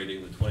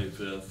commemorating the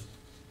 25th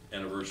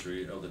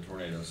anniversary of the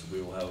tornado. So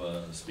we will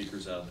have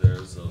speakers out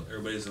there. So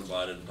everybody's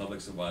invited, the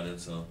public's invited.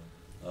 So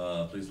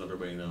please let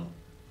everybody know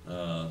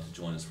to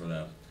join us for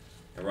that.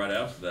 And right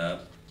after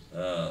that,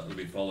 it'll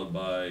be followed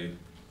by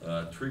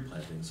tree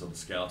planting. So the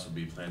scouts will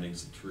be planting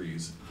some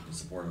trees in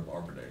support of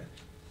Arbor Day.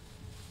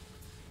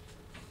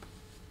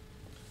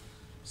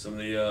 Some of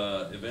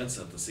the events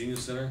at the Senior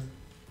Center.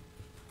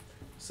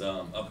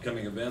 Some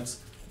upcoming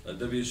events. A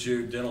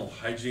WSU dental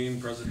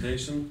hygiene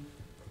presentation.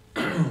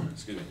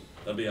 Excuse me.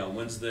 That'll be on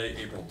Wednesday,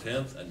 April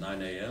 10th at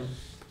 9 a.m.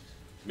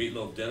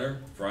 Meatloaf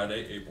dinner,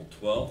 Friday, April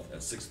 12th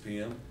at 6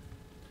 p.m.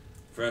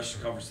 Fresh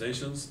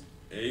Conversations,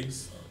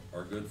 Eggs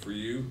Are Good For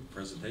You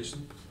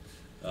presentation.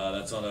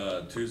 That's on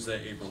a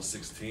Tuesday, April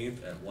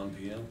 16th at 1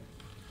 p.m.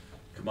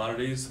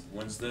 Commodities,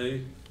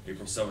 Wednesday,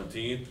 April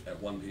 17th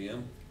at 1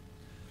 p.m.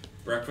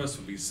 Breakfast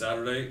will be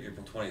Saturday,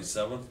 April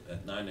 27th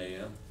at 9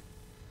 a.m.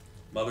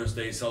 Mother's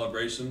Day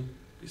celebration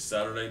will be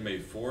Saturday, May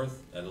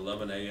 4th at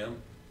 11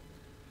 a.m.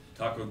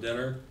 Taco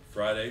dinner,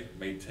 Friday,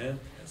 May 10th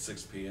at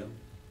 6 p.m.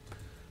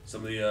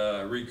 Some of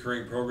the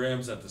recurring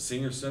programs at the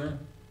Senior Center.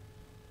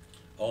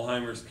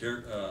 Alzheimer's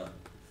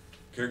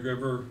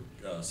Caregiver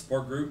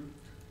Support Group,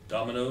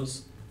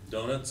 Dominoes,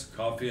 Donuts,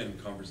 Coffee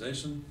and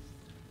Conversation,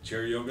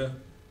 Chair Yoga,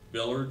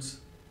 Billiards,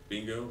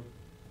 Bingo,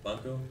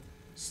 Bunko,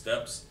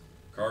 Steps,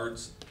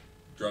 Cards,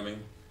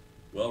 Drumming,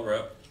 Well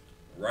Rep,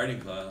 Writing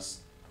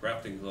Class,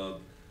 Crafting Club,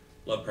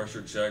 Blood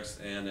Pressure Checks,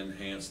 and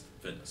Enhanced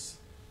Fitness.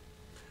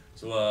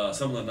 So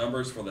some of the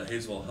numbers for the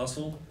Haysville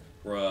Hustle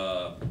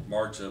for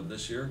March of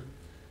this year.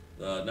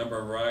 The number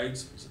of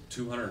rides was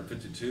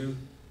 252,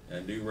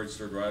 and new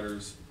registered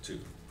riders 2.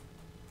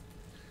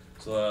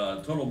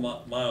 So total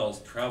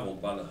miles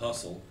traveled by the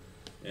hustle,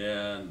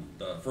 and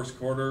the first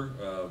quarter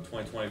of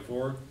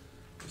 2024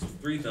 was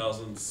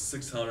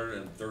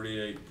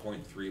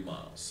 3,638.3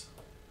 miles.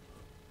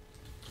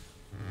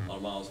 A lot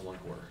of miles in one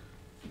quarter.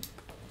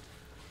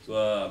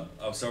 So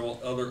I have several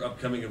other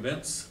upcoming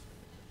events.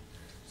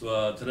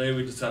 So today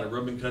we just had a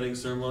ribbon cutting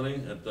ceremony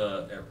at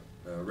the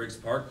Riggs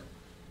Park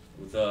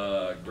with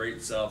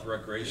Great South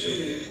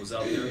Recreation was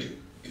out there,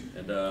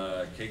 and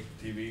Cake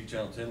TV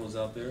Channel 10 was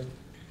out there,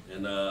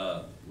 and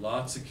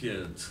lots of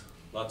kids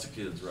were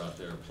out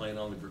there playing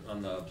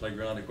on the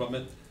playground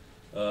equipment.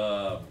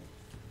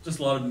 Just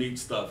a lot of neat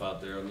stuff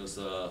out there on this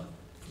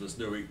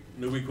new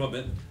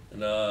equipment,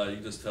 and you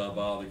can just tell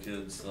by all the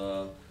kids.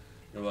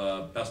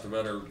 Pastor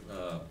Vetter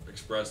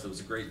expressed it was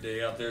a great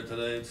day out there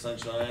today,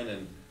 sunshine,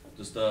 and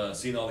just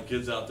seeing all the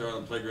kids out there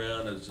on the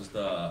playground is just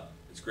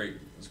it's great.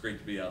 It's great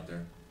to be out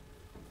there.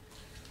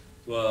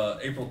 So,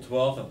 April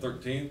 12th and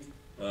 13th,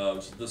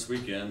 which is this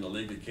weekend, the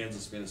League of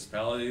Kansas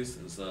Municipalities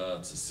is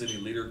it's a City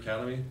Leader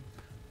Academy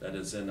that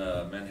is in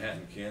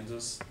Manhattan,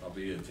 Kansas. I'll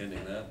be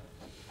attending that.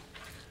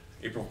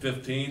 April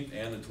 15th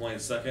and the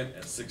 22nd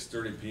at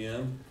 6:30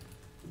 p.m.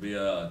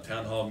 There'll be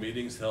town hall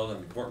meetings held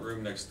in the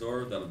courtroom next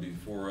door. That'll be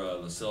for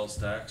the sales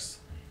tax.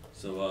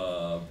 So,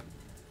 of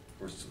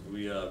course,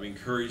 we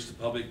encourage the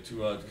public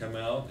to come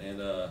out and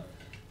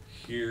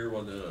hear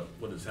what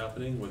is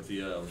happening with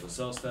the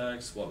sales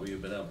tax, what we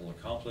have been able to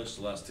accomplish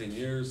the last 10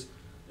 years,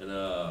 and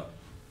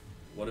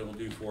what it will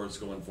do for us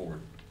going forward,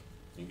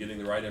 and getting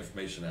the right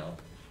information out.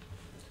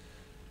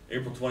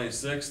 April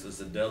 26th is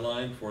the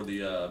deadline for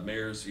the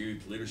Mayor's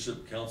Youth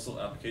Leadership Council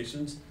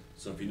applications.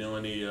 So if you know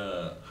any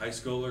high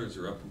schoolers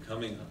or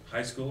up-and-coming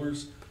high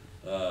schoolers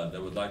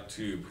that would like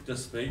to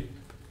participate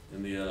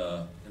in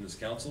this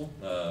council,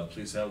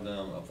 please have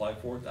them apply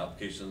for it. The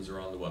applications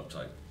are on the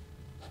website.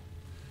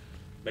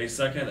 May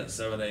 2nd at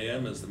 7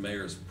 a.m. is the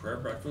Mayor's Prayer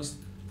Breakfast.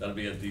 That'll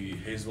be at the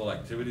Haysville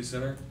Activity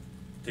Center.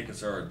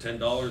 Tickets are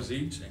 $10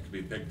 each and can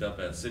be picked up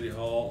at City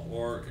Hall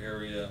or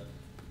area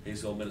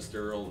Haysville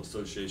Ministerial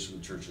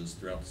Association churches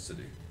throughout the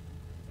city.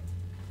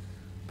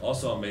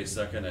 Also on May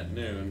 2nd at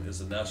noon is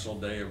the National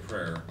Day of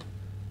Prayer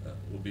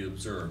will be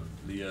observed.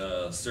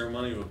 The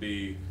ceremony will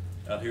be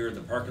out here in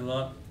the parking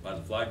lot by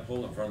the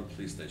flagpole in front of the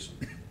police station.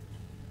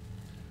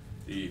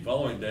 The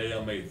following day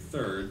on May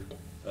 3rd,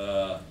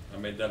 I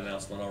made that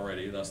announcement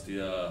already. That's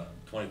the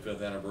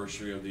 25th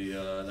anniversary of the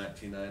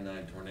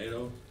 1999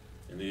 tornado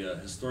in the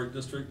Historic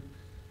District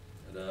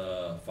at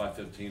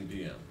 5:15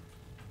 p.m.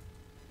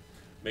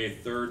 May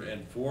 3rd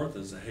and 4th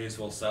is the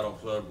Haysville Saddle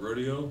Club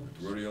Rodeo at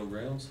the rodeo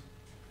grounds.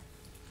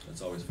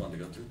 That's always fun to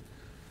go to.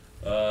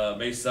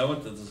 May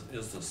 7th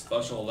is the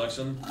special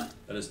election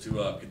that is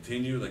to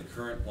continue the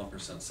current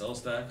 1%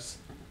 sales tax.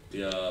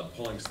 The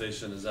polling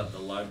station is at the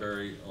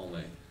library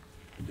only.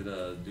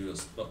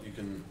 You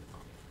can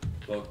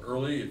vote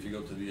early if you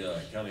go to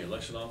the county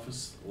election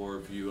office, or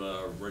if you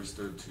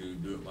register to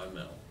do it by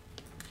mail.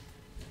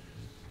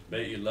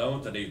 May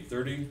 11th at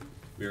 8:30,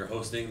 we are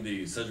hosting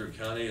the Sedgwick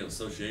County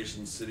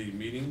Association City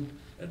Meeting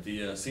at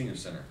the Senior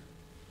Center.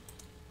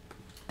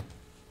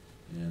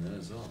 And that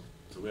is all.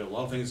 So we have a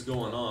lot of things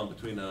going on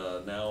between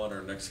now and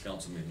our next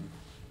council meeting.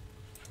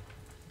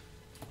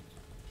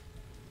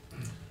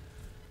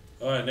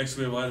 All right, next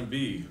we have item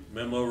B,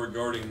 memo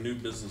regarding new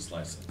business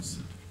license.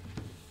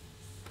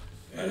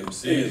 Item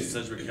C is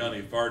Sedgwick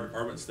County Fire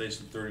Department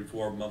Station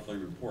 34 monthly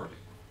report.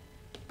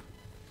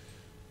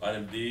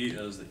 Item D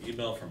is the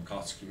email from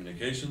Cost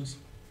Communications.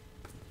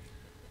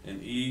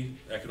 And E,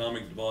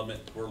 Economic Development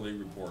Quarterly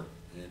Report.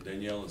 And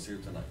Danielle is here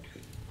tonight.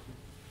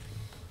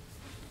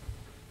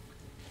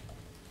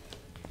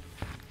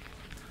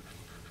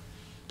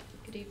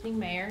 Good evening,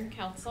 Mayor and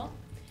Council.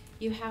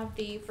 You have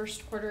the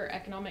first quarter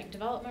economic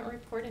development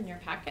report in your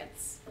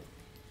packets.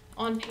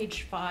 On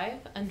page 5,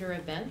 under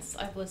events,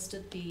 I've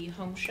listed the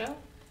home show.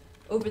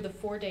 Over the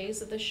 4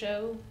 days of the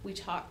show, we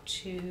talked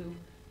to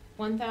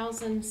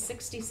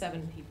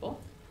 1,067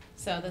 people.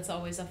 So that's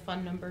always a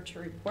fun number to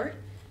report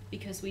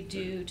because we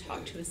do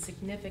talk to a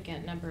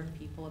significant number of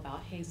people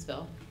about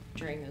Haysville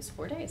during those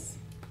 4 days.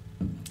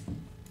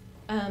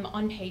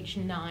 On page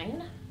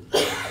 9,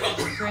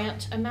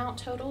 grant amount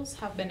totals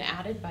have been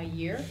added by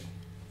year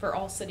for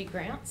all city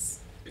grants.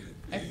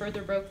 I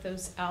further broke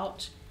those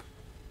out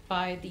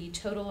by the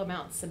total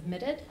amount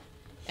submitted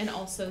and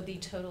also the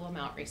total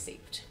amount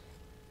received.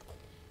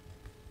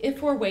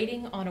 If we're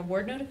waiting on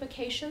award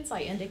notifications,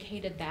 I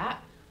indicated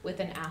that with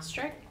an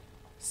asterisk,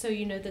 so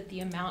you know that the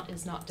amount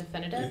is not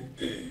definitive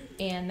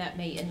and that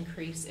may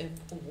increase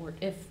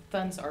if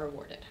funds are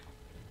awarded.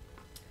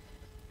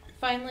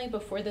 Finally,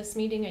 before this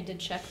meeting, I did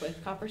check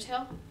with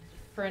Coppertail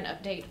for an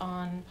update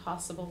on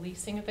possible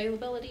leasing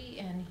availability,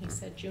 and he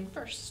said June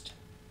 1st.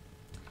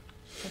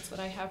 That's what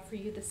I have for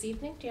you this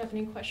evening. Do you have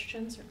any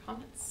questions or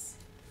comments?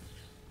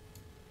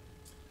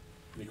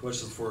 Any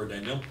questions for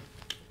Danielle?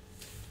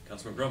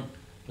 Councilman Crum?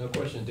 No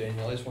question,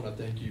 Daniel. I just want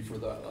to thank you for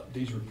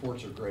these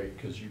reports are great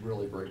because you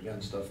really break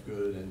down stuff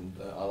good, and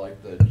I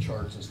like the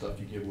charts and stuff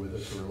you give with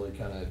it to really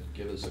kind of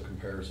give us a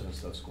comparison of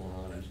stuff's going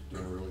on and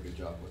doing a really good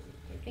job with it.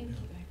 Thank you.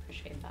 I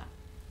appreciate that.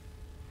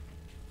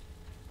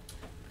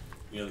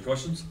 Any other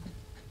questions?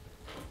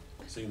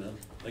 Seeing none,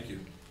 thank you.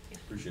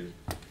 Appreciate it.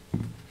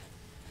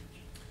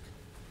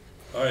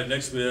 All right,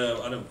 next we have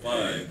item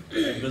 5,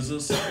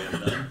 business, we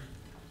have none.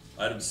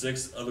 Item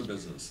 6, other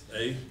business.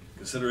 A,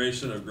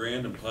 consideration of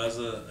Grand and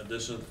Plaza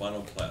Addition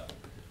final plat.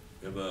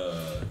 We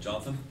have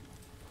Jonathan.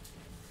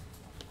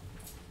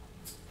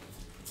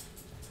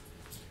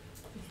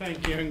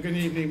 Thank you, and good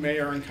evening,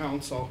 Mayor and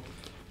Council.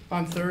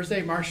 On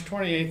Thursday, March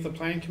 28th, the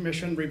Planning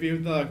Commission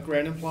reviewed the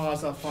Grand and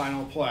Plaza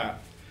final plat.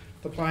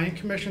 The Planning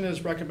Commission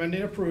is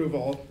recommending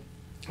approval,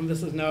 and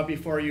this is now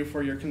before you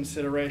for your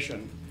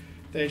consideration.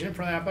 The agent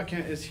for the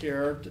applicant is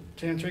here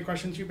to answer any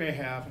questions you may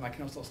have, and I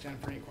can also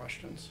stand for any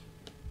questions.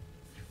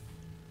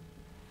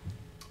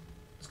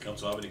 Does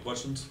council have any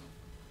questions?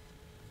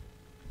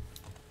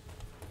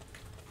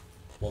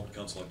 What would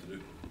council like to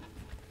do?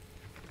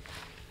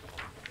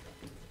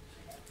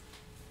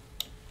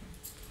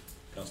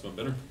 Councilman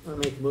Benner? I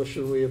make a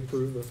motion, we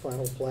approve the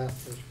final plat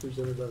as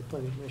presented by the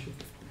planning commission.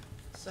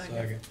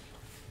 Second.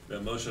 We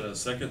have a motion and a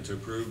second to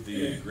approve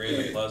the Grand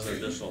and Plaza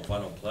additional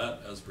final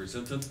plat as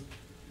presented.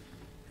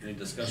 Any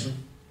discussion?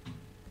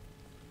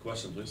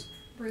 Question, please.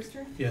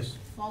 Brewster? Yes.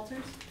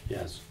 Walters?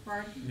 Yes.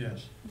 Barton?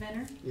 Yes.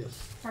 Benner?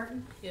 Yes.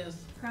 Barton? Yes.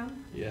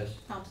 Crum? Yes.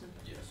 Thompson?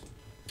 Yes.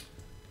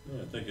 All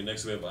right, thank you.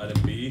 Next we have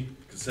item B,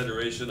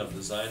 consideration of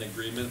design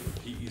agreement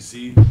with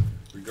PEC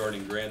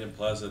regarding Grand and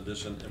Plaza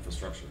addition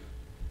infrastructure.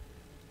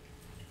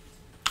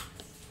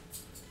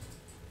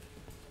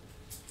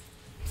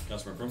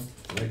 Councilman Crum?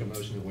 I make a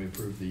motion that we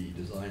approve the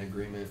design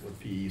agreement with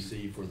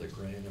PEC for the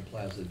Grand and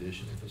Plaza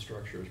Addition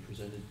infrastructure as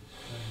presented.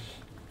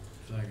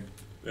 Second.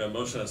 We have a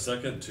motion and a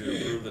second to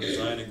approve the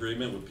design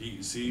agreement with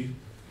PEC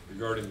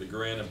regarding the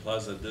Grand and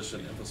Plaza addition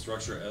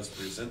infrastructure as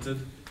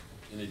presented.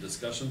 Any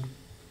discussion?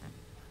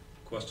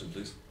 Question,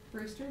 please.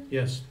 Brewster?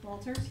 Yes.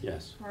 Walters?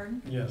 Yes.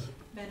 Barton? Yes.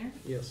 Benner?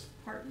 Yes.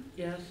 Barton?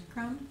 Yes.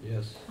 Crum?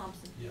 Yes.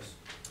 Thompson? Yes.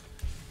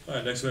 All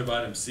right, next we have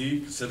item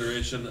C,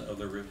 consideration of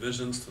the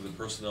revisions to the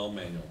personnel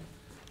manual.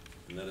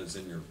 And that is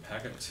in your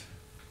packet.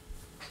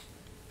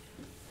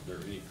 Are there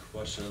any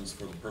questions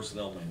for the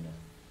personnel manual?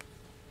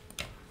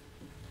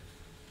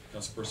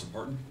 Councilperson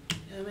Parton?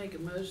 I make a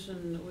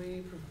motion that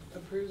we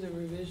approve the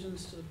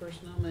revisions to the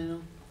personnel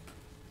manual.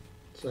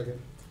 Second.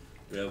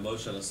 We have a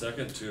motion and a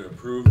second to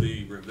approve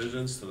the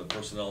revisions to the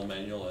personnel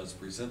manual as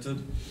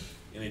presented.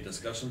 Any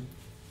discussion?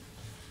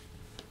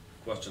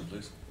 Question,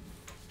 please.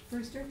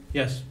 Brewster?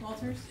 Yes.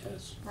 Walters?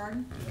 Yes.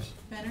 Barton? Yes.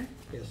 Benner?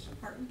 Yes.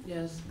 Barton?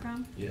 Yes.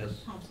 Crum?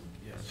 Yes. Thompson?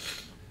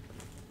 Yes.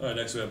 All right,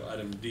 next we have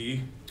item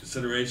D,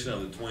 consideration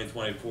of the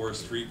 2024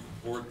 street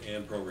report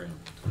and program.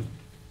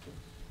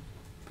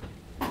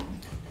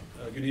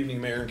 Good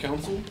evening, Mayor and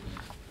Council.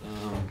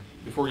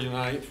 Before you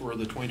tonight for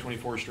the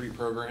 2024 street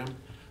program.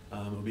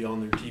 It'll be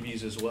on their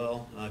TVs as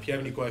well. If you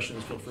have any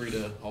questions, feel free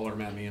to holler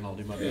them at me and I'll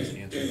do my best to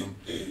answer them.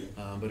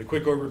 But a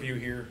quick overview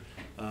here.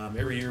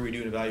 Every year we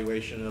do an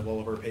evaluation of all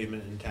of our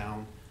pavement in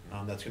town.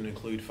 That's going to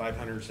include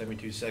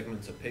 572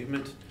 segments of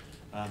pavement.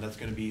 That's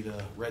going to be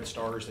the red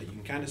stars that you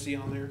can kind of see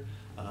on there.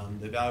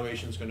 The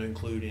evaluation is going to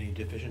include any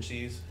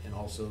deficiencies and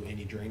also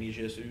any drainage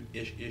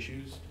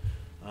issues.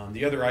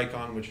 The other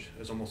icon, which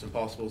is almost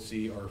impossible to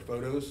see, are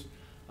photos.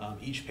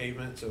 Each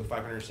pavement, so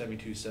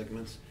 572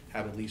 segments,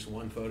 have at least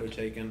one photo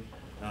taken.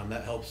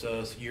 That helps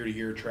us year to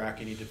year track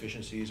any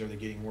deficiencies. Are they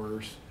getting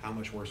worse? How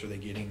much worse are they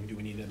getting? Do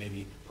we need to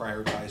maybe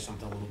prioritize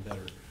something a little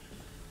better?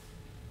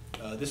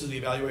 This is the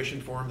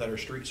evaluation form that our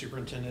street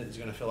superintendent is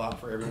gonna fill out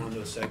for every one of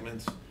those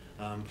segments.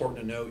 Important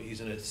to note, he's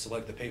gonna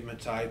select the pavement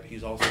type.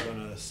 He's also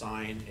gonna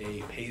assign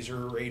a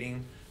Payzer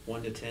rating,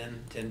 1 to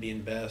 10, 10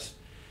 being best.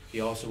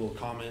 He also will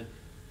comment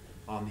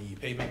on the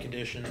pavement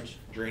conditions,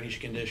 drainage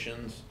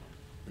conditions,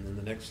 and then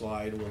the next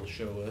slide will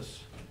show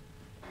us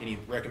any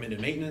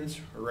recommended maintenance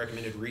or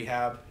recommended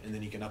rehab, and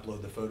then you can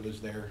upload the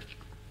photos there.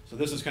 So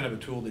this is kind of a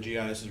tool that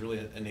GIS has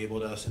really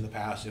enabled us. In the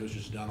past, it was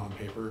just done on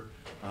paper.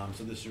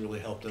 So this has really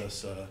helped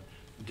us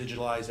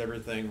digitalize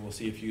everything. We'll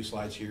see a few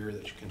slides here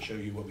that can show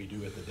you what we do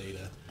with the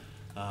data.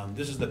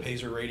 This is the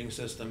Payzer rating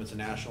system. It's a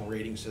national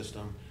rating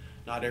system.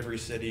 Not every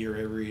city or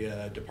every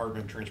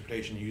Department of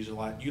Transportation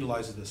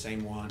utilizes the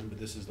same one, but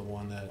this is the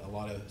one that a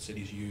lot of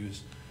cities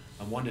use.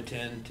 1 to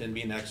 10, 10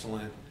 being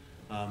excellent.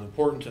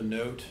 Important to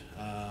note,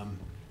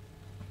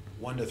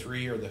 1 to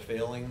 3 are the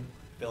failing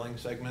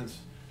segments.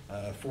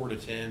 4 to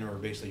 10 are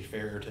basically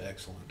fair to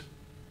excellent.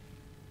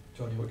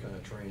 Tony, what kind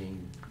of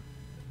training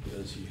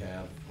does he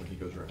have when he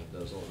goes around and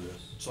does all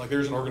this? So like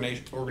there's an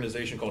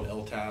organization called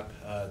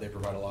LTAP. They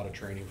provide a lot of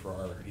training for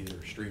our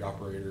either street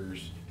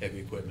operators, heavy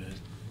equipment,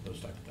 those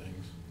type of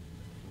things.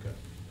 Okay.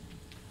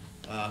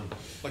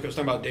 Like I was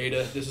talking about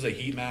data, this is a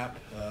heat map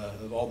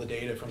of all the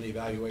data from the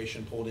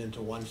evaluation pulled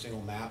into one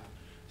single map.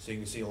 So you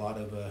can see a lot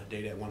of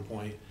data at one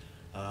point.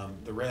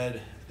 The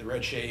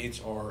red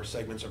shades are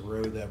segments of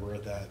road that were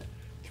at that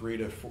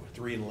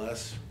 3 and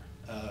less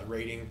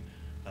rating.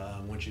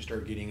 Once you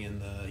start getting in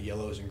the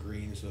yellows and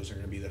greens, those are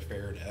going to be the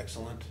fair to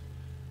excellent.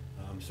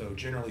 So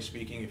generally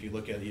speaking, if you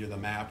look at either the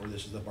map or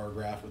this is the bar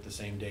graph with the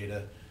same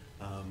data,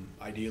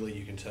 ideally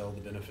you can tell the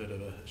benefit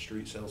of a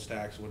street sales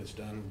tax, what it's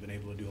done. We've been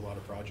able to do a lot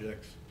of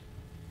projects.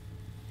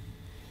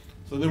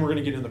 So then we're going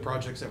to get into the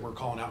projects that we're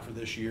calling out for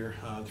this year.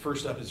 The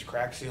first up is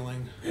crack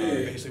sealing.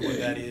 Basically what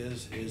that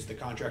is the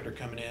contractor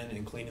coming in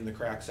and cleaning the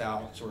cracks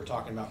out. So we're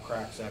talking about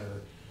cracks that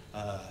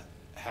are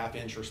 1/2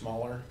 inch or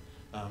smaller.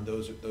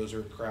 Those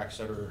are cracks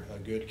that are a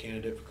good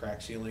candidate for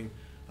crack sealing.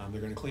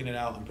 They're going to clean it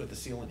out and put the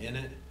sealant in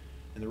it.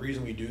 And the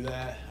reason we do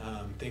that,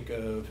 think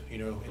of,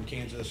 in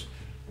Kansas,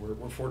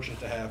 we're fortunate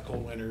to have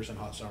cold winters and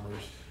hot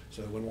summers.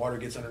 So when water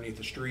gets underneath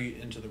the street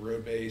into the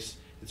road base,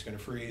 it's going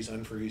to freeze,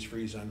 unfreeze,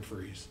 freeze,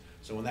 unfreeze.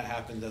 So when that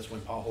happens, that's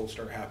when potholes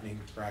start happening,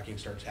 cracking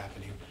starts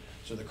happening.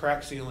 So the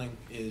crack sealing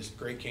is a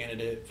great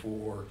candidate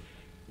for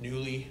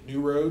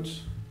new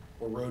roads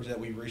or roads that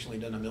we've recently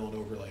done a mill and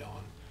overlay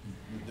on.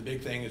 The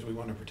big thing is we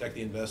want to protect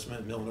the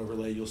investment. Mill and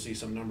overlay, you'll see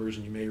some numbers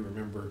and you may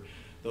remember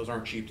those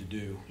aren't cheap to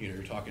do.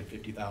 You're talking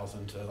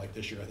 $50,000 to like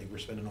this year, I think we're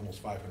spending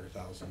almost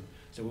 $500,000.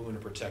 So we want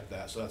to protect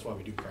that. So that's why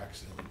we do crack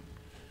sealing.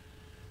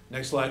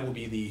 Next slide will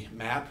be the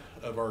map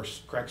of our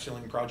crack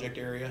sealing project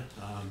area.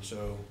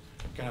 So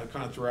kind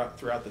of throughout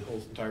the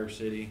whole entire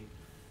city.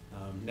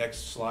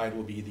 Next slide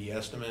will be the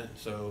estimate.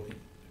 So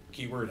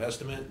keyword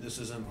estimate, this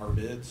isn't our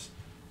bids.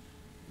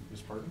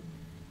 Ms. Pardon?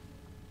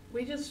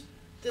 We just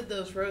did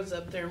those roads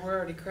up there and we're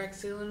already crack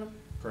sealing them?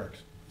 Correct.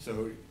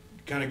 So it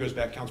kind of goes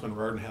back, Councilman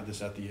Rardin had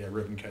this at the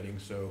ribbon cutting.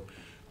 So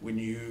when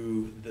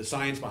the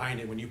science behind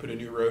it, when you put a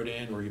new road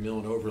in or you mill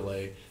and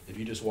overlay, if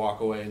you just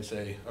walk away and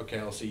say, okay,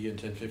 I'll see you in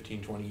 10,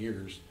 15, 20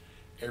 years,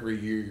 every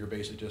year you're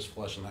basically just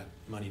flushing that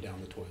money down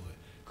the toilet.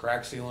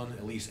 Crack sealing,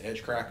 at least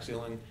edge crack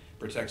sealing,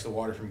 protects the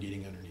water from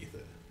getting underneath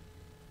it.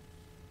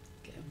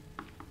 Okay.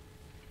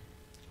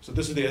 So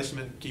this is the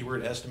estimate,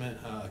 keyword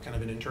estimate, kind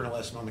of an internal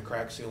estimate on the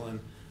crack sealing.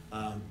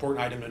 Important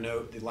item to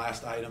note, the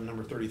last item,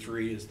 number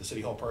 33, is the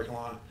City Hall parking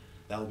lot.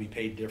 That will be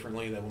paid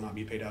differently. That will not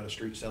be paid out of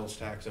street sales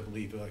tax. I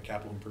believe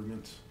capital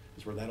improvements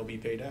is where that'll be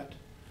paid at.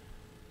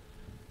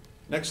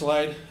 Next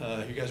slide.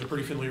 You guys are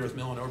pretty familiar with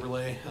mill and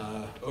overlay.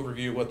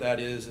 Overview of what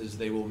that is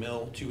they will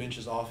mill 2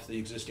 inches off the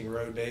existing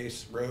road,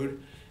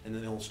 and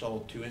then they'll install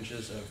 2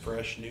 inches of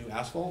fresh new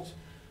asphalt.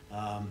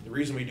 The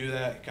reason we do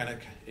that,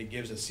 it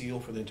gives a seal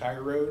for the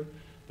entire road,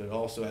 but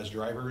also as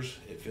drivers,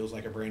 it feels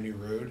like a brand new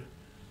road.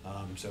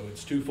 So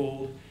it's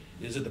twofold.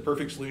 Is it the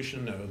perfect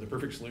solution? No, the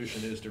perfect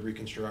solution is to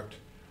reconstruct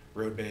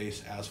road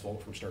base,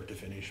 asphalt from start to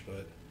finish,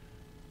 but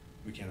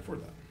we can't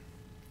afford that.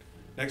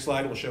 Next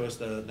slide will show us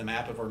the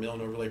map of our mill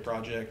and overlay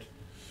project.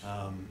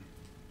 Some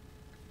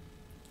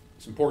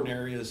important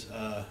areas,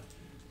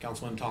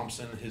 Councilman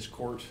Thompson, his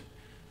court,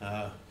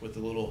 with the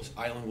little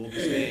island we'll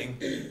be staying.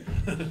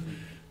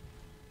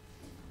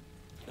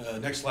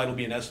 Next slide will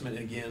be an estimate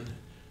again.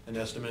 An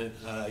estimate,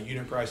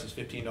 unit price is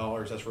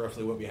 $15. That's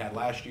roughly what we had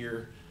last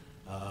year.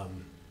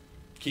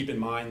 Keep in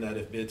mind that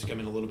if bids come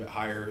in a little bit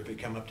higher, if it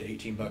come up to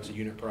 18 bucks a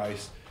unit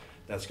price,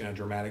 that's going to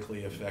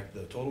dramatically affect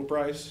the total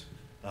price.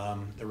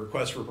 The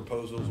request for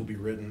proposals will be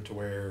written to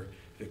where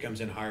if it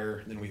comes in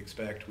higher than we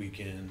expect, we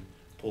can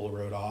pull a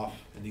road off,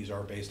 and these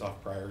are based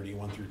off priority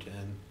 1 through 10.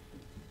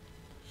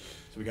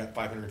 So we got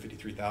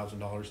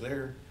 $553,000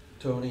 there.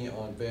 Tony,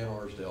 on Van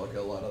Arsdale, I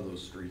got a lot of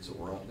those streets that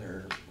were on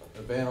there.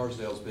 Van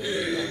Arsdale's been,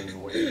 I don't know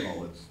what you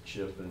call it,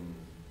 chip, and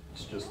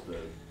it's just the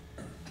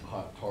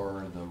hot tar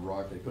and the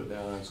rock they put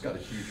down. It's got a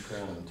huge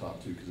crown on the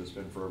top too because it's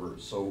been forever.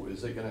 So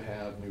is it going to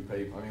have new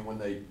pavement? I mean, when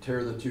they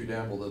tear the two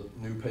down, will the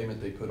new pavement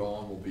they put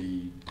on will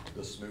be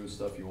the smooth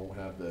stuff? You won't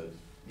have the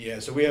Yeah,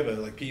 so we have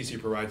like PEC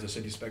provides a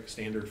city spec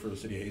standard for the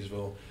city of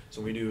Haysville.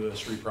 So when we do a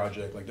street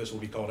project, like this will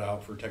be called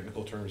out for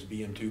technical terms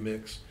BM2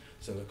 mix.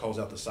 So it calls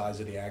out the size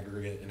of the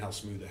aggregate and how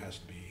smooth it has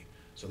to be.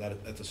 So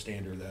that's a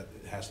standard that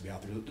it has to be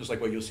out there, just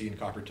like what you'll see in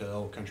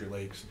Coppertail, Country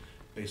Lakes,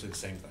 basically the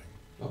same thing.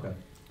 Okay,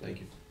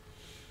 thank you.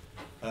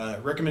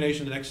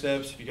 Recommendation to next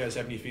steps, if you guys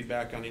have any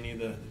feedback on any of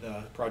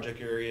the project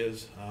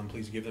areas,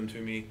 please give them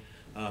to me.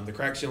 The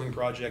crack sealing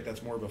project,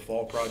 that's more of a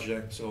fall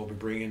project, so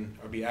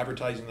I'll be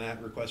advertising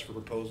that request for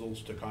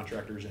proposals to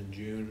contractors in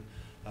June,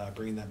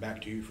 bringing that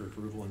back to you for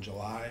approval in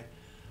July.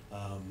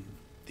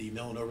 The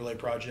mill and overlay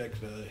project,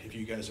 if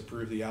you guys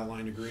approve the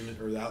outline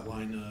agreement or the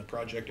outline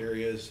project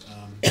areas,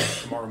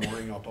 tomorrow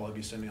morning I'll probably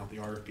be sending out the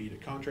RFP to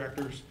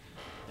contractors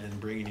and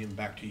bringing them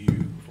back to you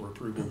for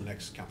approval in the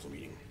next council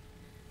meeting.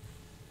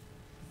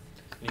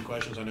 Any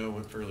questions? I know it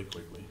went fairly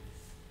quickly.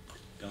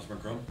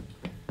 Councilman Crum?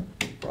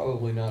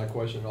 Probably not a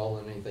question at all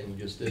on anything you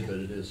just did, but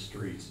it is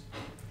streets.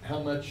 How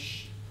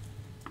much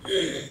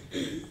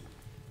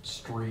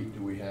street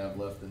do we have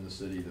left in the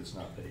city that's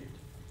not paved?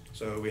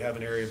 So we have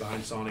an area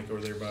behind Sonic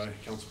over there by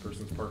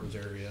Councilperson Parkin's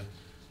area.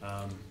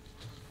 To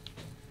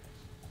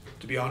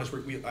be honest,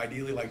 we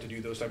ideally like to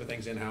do those type of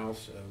things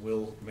in-house.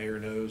 Mayor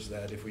knows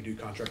that if we do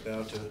contract that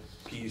out to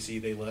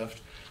PEC, they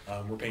left,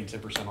 we're paying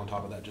 10% on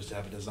top of that just to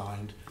have it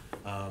designed.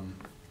 I'm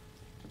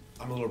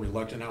a little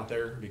reluctant out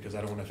there because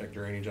I don't want to affect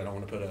drainage. I don't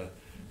want to put a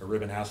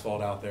ribbon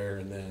asphalt out there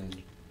and then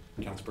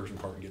Councilperson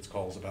Parkin gets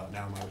calls about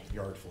now my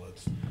yard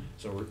floods.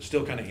 So we're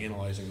still kind of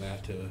analyzing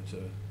that to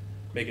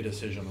make a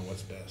decision on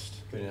what's best.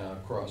 Okay, now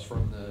across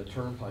from the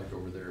turnpike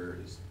over there,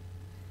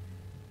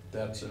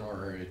 that's in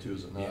our area too,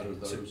 is it not? Yeah, Are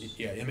those?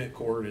 yeah, Emmett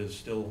Court is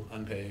still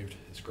unpaved.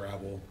 It's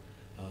gravel.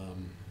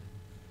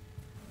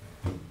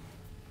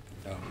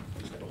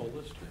 Just got a whole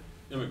list.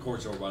 Emmett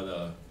Court's over by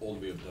the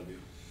old VFW.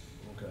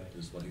 Okay.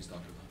 Is what he's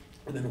talking about.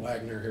 And then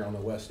Wagner here on the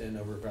west end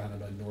over kind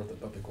of north of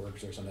Public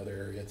Works, there's another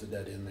area, it's a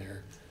dead end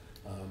there.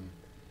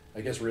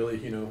 I guess really,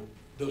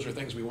 those are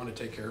things we want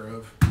to take care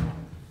of.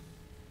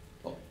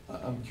 Well,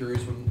 I'm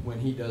curious, when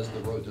he does the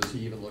road, does he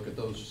even look at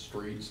those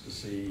streets to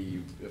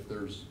see if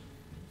there's?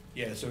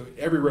 Yeah, so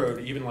every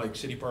road, even like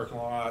city parking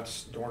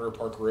lots, Dorner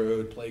Park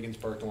Road, Plagan's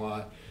parking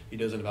lot, he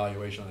does an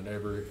evaluation on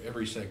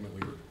every segment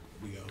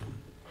we go.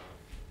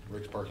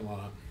 Rick's parking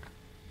lot.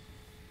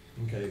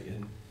 Okay,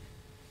 and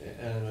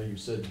I know you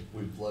said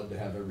we'd love to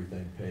have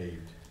everything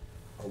paved.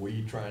 Are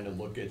we trying to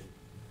look at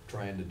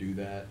trying to do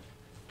that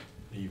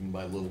even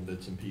by little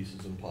bits and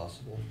pieces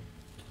impossible?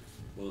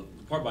 Well,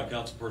 the part by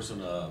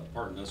Councilperson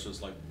Parton, that's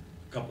just like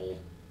a couple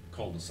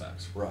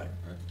cul-de-sacs. Right.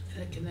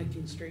 A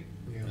connecting street.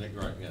 Yeah.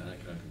 Right, yeah, that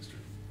connecting street.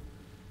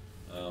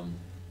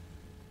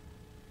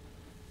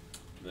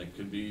 That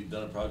could be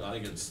done. I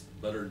think it's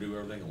better to do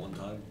everything at one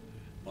time,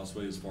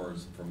 possibly as far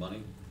as for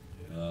money,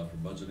 for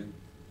budgeting.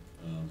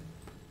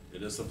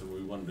 It is something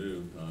we want to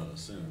do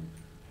soon.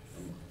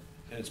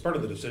 And it's part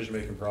of the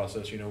decision-making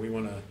process. We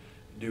want to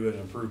do an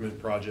improvement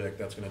project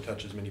that's going to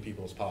touch as many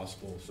people as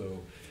possible. So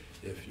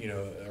if,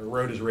 a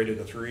road is rated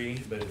a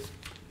 3, but it's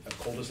a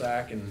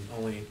cul-de-sac and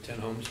only 10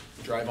 homes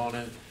drive on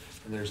it,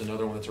 and there's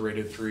another one that's a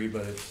rated 3,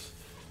 but it's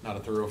not a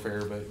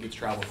thoroughfare, but it gets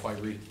traveled quite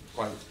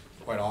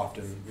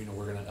often,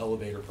 we're going to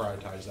elevate or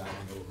prioritize that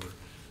one over.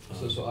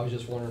 So I was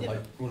just wondering,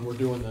 like, when we're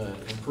doing the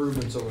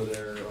improvements over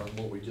there on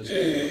what we just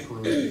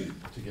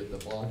approved to get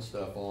the bond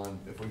stuff on,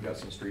 if we've got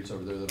some streets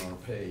over there that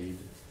aren't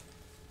paved,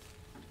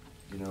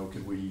 it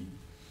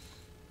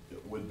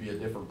would be a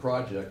different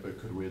project, but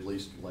could we at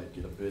least like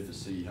get a bid to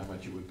see how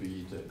much it would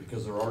be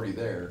because they're already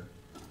there?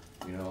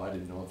 I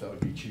didn't know if that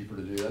would be cheaper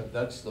to do that.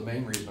 That's the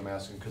main reason I'm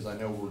asking, because I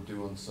know we're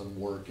doing some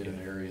work in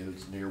an area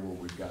that's near where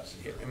we've got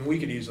some. Yeah, we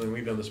could easily,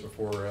 we've done this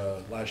before,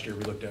 last year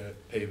we looked at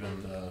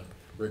paving,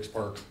 Rick's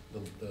Park,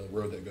 the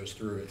road that goes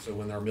through it. So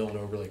when our mill and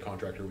overlay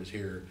contractor was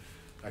here,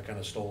 I kind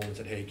of stole and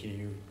said, hey,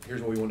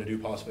 here's what we want to do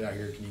possibly out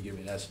here, can you give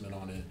me an estimate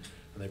on it? And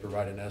they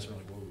provided an estimate,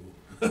 like, whoa.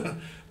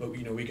 But,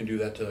 we can do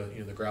that to,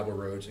 the gravel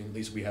roads, and at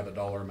least we have a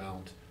dollar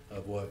amount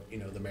of what,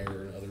 the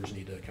mayor and others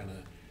need to kind of,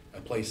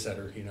 a place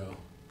setter,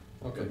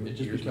 Okay, it'd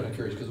just be kind of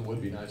curious, because it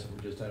would be nice if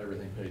we just had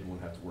everything paid and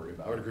wouldn't have to worry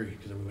about it. I would agree,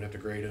 because then we wouldn't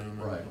have to grade them and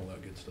Right. all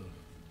that good stuff.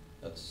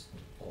 That's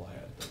all I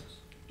had, thanks.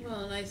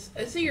 Well, and I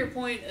see your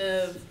point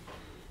of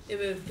if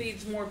it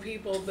feeds more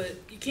people, but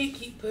you can't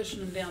keep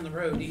pushing them down the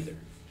road either.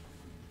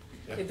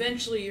 Yeah.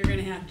 Eventually, you're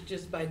gonna have to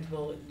just bite the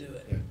bullet and do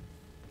it. Yeah,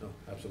 no,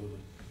 absolutely.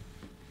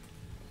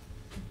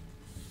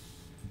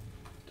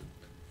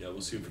 Yeah,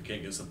 we'll see if we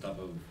can't get some type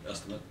of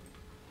estimate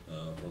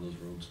for those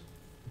roads.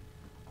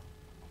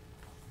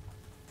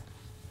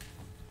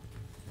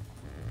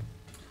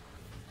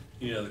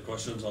 Any other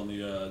questions on the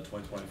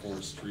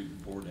 2024 street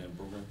report and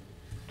program?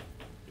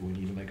 Do we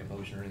need to make a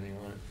motion or anything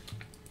on it?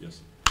 Yes.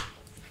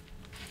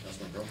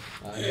 Councilman Crowe?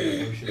 I have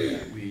a motion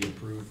that we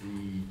approve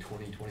the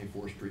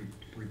 2024 street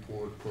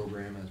report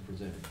program as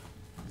presented.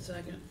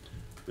 Second.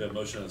 We have a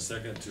motion and a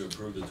second to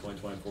approve the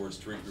 2024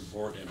 street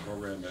report and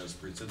program as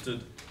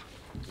presented.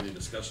 Any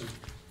discussion?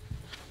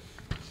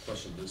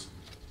 Question, please.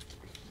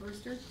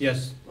 Brewster.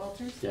 Yes.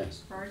 Walters.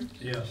 Yes. Gordon.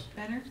 Yes.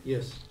 Benner.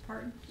 Yes.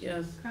 Parton.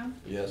 Yes. Crum.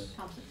 Yes.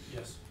 Thompson.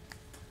 Yes.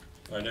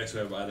 All right, next we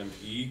have item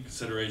E,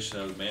 consideration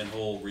of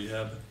manhole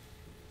rehab.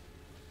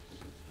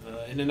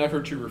 In an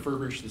effort to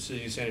refurbish the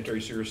city's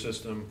sanitary sewer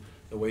system,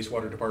 the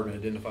wastewater department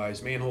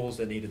identifies manholes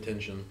that need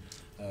attention.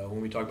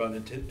 When we talk about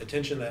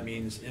attention, that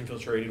means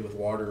infiltrated with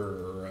water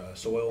or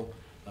soil.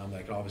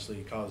 That can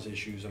obviously cause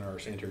issues in our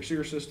sanitary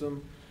sewer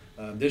system.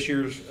 This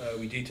year's,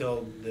 we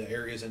detailed the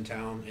areas in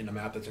town in a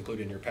map that's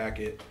included in your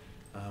packet.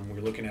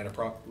 We're looking at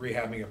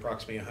rehabbing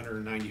approximately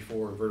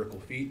 194 vertical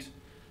feet.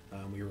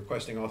 We are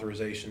requesting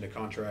authorization to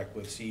contract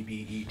with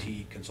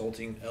CBET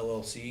Consulting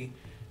LLC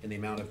in the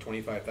amount of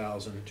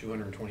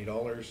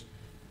 $25,220.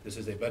 This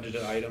is a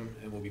budgeted item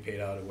and will be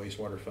paid out of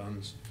wastewater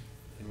funds.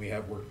 And we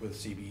have worked with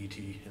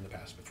CBET in the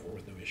past before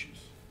with no issues.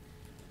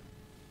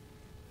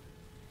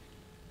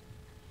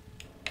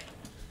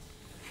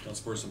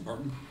 Councilperson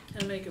Parton.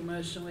 I make a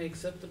motion, we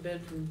accept the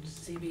bid from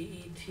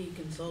CBET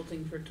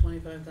Consulting for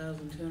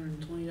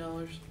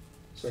 $25,220.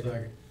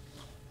 Second.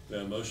 We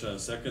have a motion and a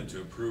second to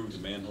approve the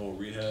manhole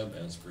rehab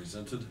as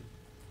presented.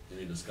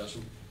 Any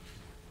discussion?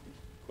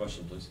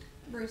 Question, please.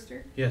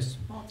 Brewster. Yes.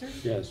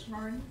 Walters. Yes.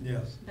 Gordon.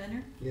 Yes.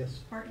 Benner. Yes.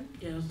 Parton.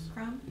 Yes.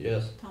 Crum.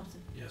 Yes.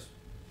 Thompson. Yes.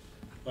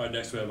 All right,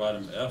 next we have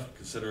item F,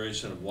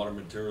 consideration of water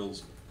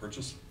materials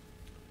purchase.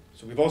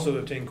 So we've also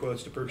obtained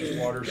quotes to purchase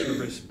water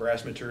service,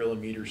 brass material,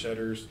 and meter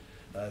setters.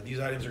 These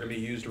items are going to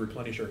be used to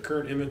replenish our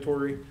current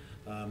inventory.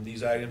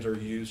 These items are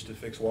used to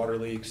fix water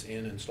leaks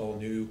and install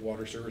new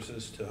water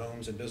services to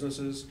homes and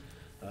businesses.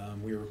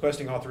 We are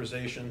requesting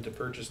authorization to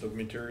purchase the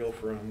material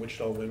from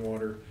Wichita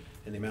Windwater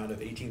in the amount of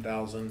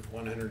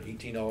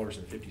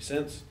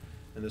 $18,118.50,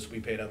 and this will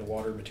be paid out of the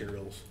water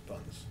materials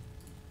funds.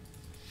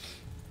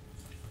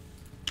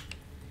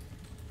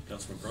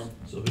 Councilman Crum.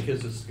 So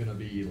because this is gonna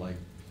be like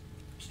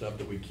stuff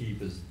that we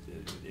keep as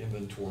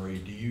inventory,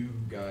 do you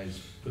guys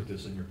put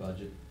this in your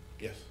budget?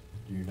 Yes.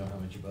 Do you know how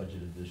much you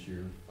budgeted this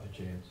year by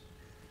chance?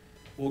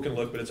 We can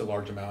look, but it's a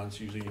large amount. It's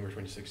usually anywhere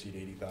between 60 to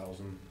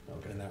 80,000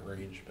 Okay. in that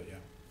range, but yeah.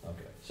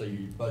 Okay, so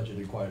you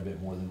budgeted quite a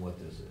bit more than what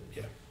this is?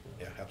 Yeah,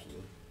 yeah,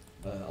 absolutely.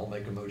 I'll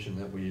make a motion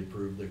that we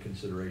approve the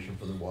consideration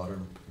for the water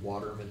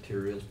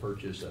materials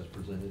purchase as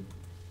presented.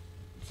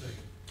 Second.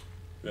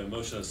 We have a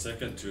motion and a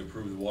second to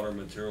approve the water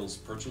materials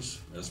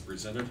purchase as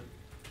presented.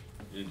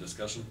 Any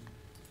discussion?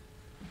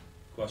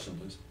 Question,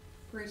 please.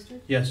 Brewster.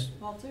 Yes.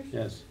 Walters.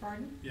 Yes.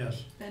 Gordon.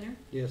 Yes. Benner.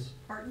 Yes.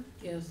 Parton.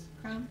 Yes.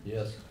 Crum.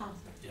 Yes.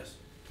 Thompson. Yes.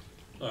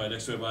 All right,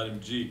 next we have item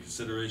G,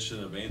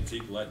 consideration of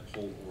antique light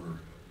pole order.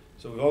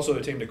 So we've also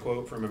obtained a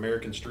quote from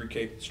American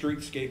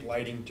Streetscape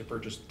Lighting to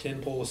purchase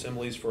 10 pole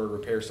assemblies for a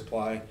repair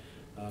supply.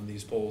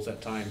 These poles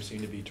at times seem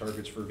to be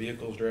targets for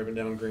vehicles driving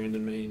down Grand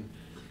and Main.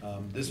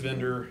 This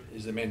vendor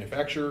is the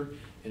manufacturer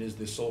and is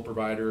the sole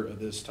provider of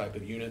this type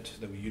of unit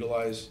that we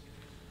utilize.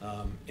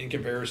 In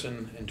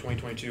comparison, in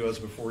 2022, I was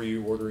before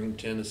you ordering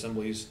 10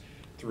 assemblies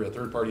through a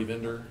third-party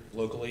vendor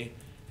locally,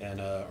 and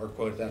our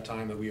quote at that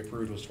time that we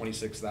approved was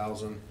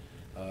 $26,000.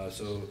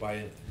 So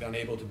by being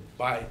able to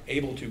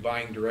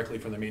buying directly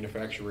from the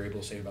manufacturer, we're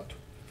able to save about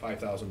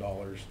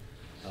 $5,000.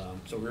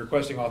 So we're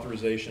requesting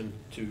authorization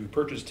to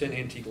purchase 10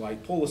 antique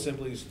light pole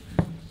assemblies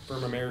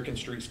from American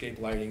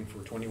Streetscape Lighting for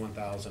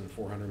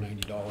 $21,490,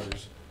 and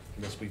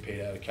this will be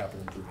paid out of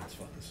capital improvements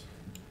funds.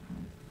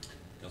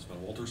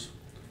 Councilman Walters.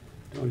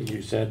 Tony,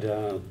 you said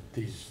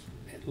these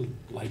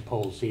light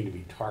poles seem to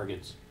be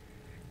targets.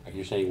 Are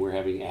you saying we're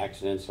having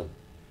accidents of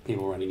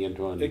people running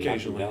into them?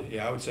 Occasionally,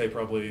 yeah, I would say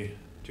probably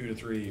 2 to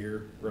 3 a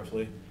year,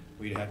 roughly.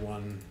 We had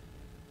one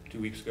 2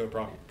 weeks ago,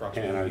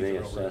 approximately. And are they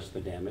assessed the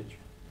damage?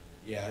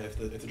 Yeah, if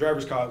the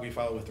driver's caught, we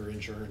file it with their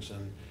insurance,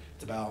 and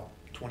it's about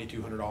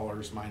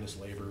 $2,200 minus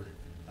labor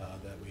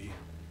that we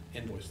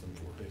invoice them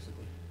for,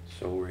 basically.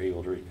 So we're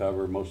able to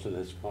recover most of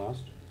this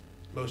cost?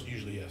 Most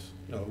usually, yes.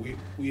 No,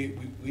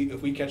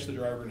 if we catch the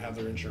driver and have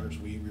their insurance,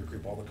 we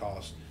recoup all the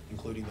costs,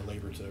 including the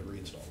labor to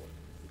reinstall it.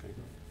 Okay.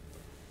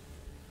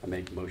 I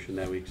make a motion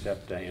that we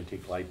accept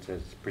antique lights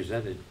as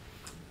presented.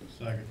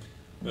 Second.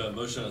 We have a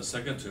motion and a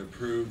second to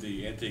approve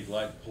the antique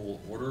light pole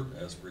order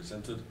as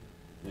presented.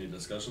 Any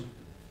discussion?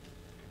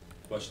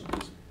 Question,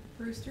 please.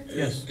 Brewster.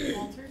 Yes.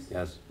 Walters.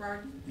 Yes.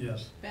 Gordon.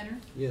 Yes. Benner.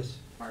 Yes.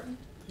 Parton.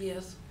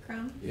 Yes.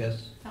 Crum.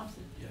 Yes.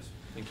 Thompson. Yes.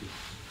 Thank you.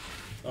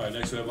 All right,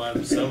 next we have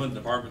item 7,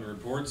 department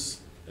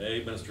reports. A,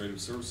 administrative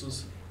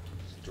services.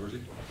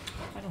 Georgie.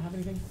 I don't have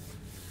anything.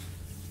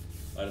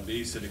 Item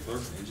B, city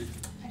clerk. Angie.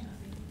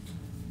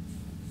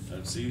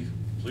 Item C,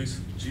 police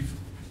chief.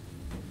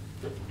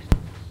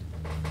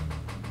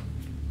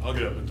 I'll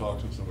get up and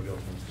talk to somebody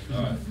else.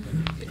 All right.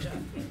 Good job.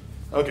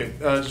 Okay,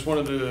 just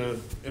wanted to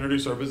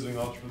introduce our visiting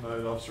officer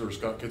tonight, Officer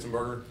Scott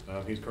Kitzenberger.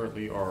 He's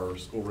currently our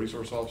school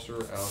resource officer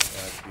out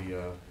at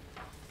the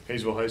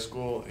Haysville High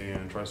School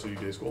and Tri-City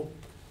Day School.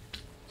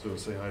 So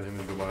say hi to him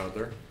and goodbye out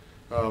there.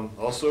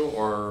 Also,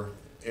 our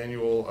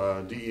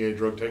annual DEA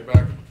drug take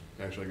back.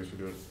 Actually, I guess we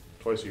do it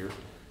twice a year.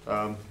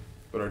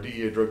 But our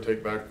DEA drug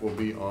take back will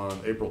be on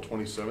April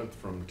 27th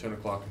from 10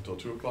 o'clock until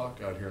 2 o'clock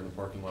out here in the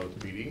parking lot of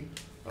the PD.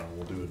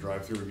 We'll do a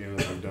drive-through again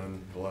as we've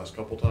done the last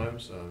couple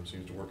times.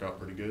 Seems to work out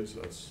pretty good, so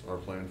that's our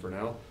plan for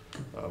now,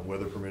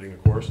 weather permitting,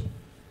 of course.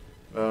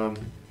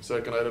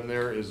 Second item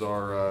there is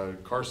our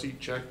car seat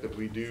check that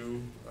we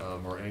do,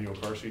 our annual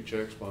car seat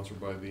check sponsored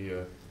by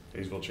the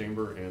Haysville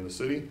Chamber and the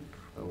city.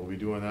 We'll be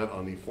doing that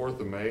on the 4th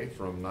of May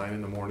from 9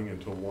 in the morning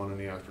until 1 in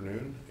the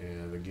afternoon.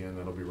 And again,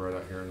 that'll be right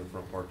out here in the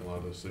front parking lot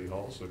of the city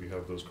hall. So if you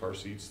have those car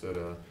seats that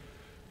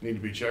need to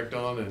be checked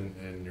on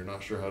and you're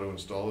not sure how to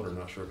install it or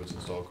not sure if it's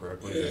installed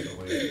correctly,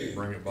 definitely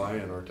bring it by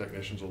and our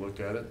technicians will look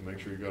at it and make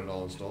sure you got it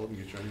all installed and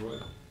get you on your way.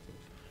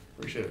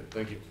 Appreciate it.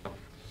 Thank you.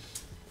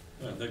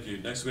 All right, thank you.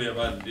 Next we have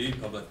item D,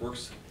 Public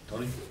Works.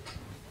 Tony?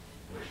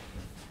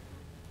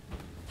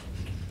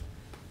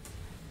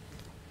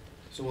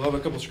 So we'll have a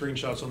couple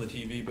screenshots on the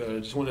TV, but I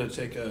just wanted to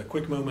take a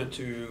quick moment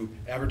to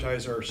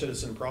advertise our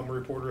Citizen Problem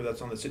Reporter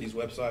that's on the city's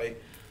website.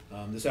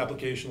 This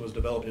application was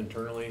developed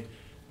internally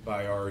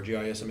by our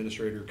GIS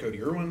administrator,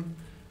 Cody Irwin.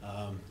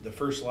 The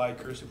first slide,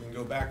 Chris, if we can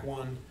go back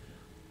one,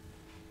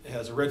 it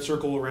has a red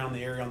circle around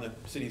the area on the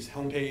city's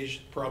homepage,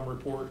 problem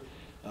report.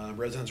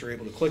 Residents are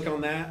able to click on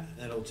that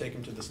and it'll take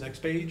them to this next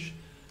page.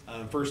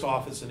 First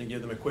off, it's going to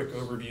give them a quick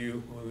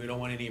overview. We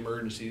don't want any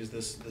emergencies.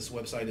 This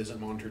website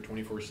isn't monitored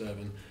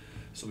 24/7.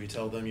 So we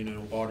tell them, you know,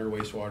 water,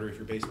 wastewater, if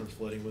your basement's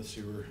flooding with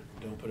sewer,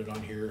 don't put it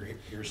on here.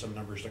 Here's some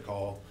numbers to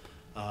call.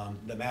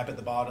 The map at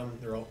the bottom,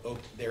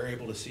 they're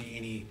able to see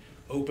any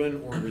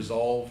open or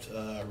resolved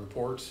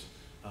reports.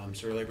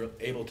 So they're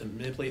able to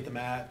manipulate the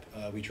map.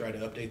 We try to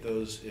update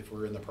those if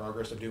we're in the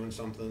progress of doing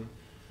something.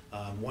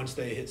 Once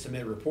they hit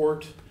submit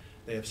report,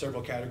 they have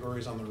several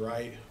categories on the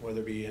right,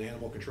 whether it be an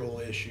animal control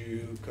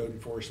issue, code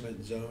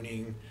enforcement,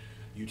 zoning,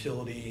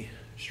 utility,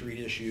 street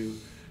issue.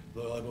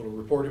 They're able to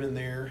report them in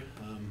there.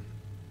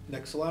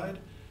 Next slide.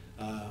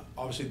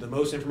 Obviously, the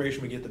most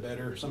information we get, the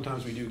better.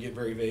 Sometimes we do get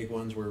very vague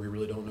ones where we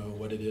really don't know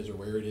what it is or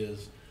where it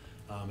is.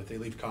 If they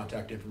leave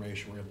contact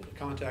information, we're able to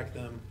contact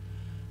them.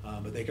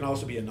 But they can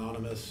also be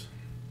anonymous,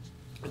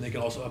 and they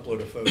can also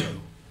upload a photo.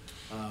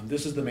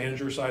 This is the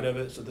manager side of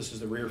it, so this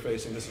is the rear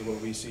facing. This is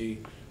what we see.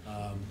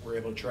 We're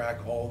able to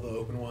track all the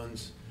open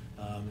ones,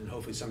 and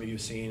hopefully some of you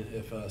have seen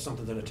if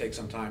something's going to take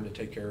some time to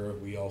take care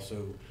of, we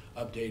also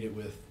update it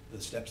with the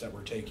steps that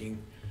we're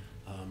taking.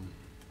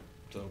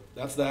 So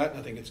that's that.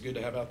 I think it's good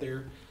to have out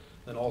there.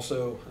 And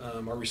also,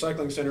 our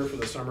recycling center for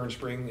the summer and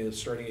spring is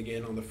starting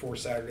again on the 4th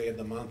Saturday of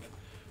the month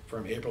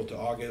from April to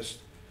August.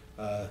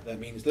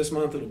 That means this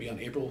month it'll be on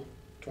April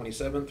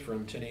 27th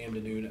from 10 a.m. to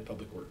noon at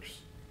Public Works.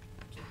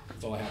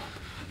 That's all I have.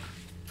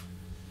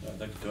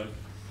 Thank you, Tony.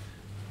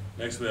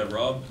 Next we have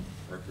Rob,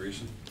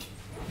 Recreation.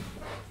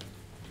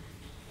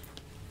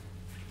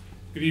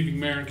 Good evening,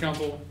 Mayor and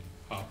Council.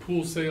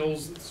 Pool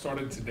sales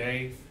started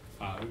today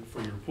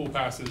for your pool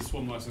passes,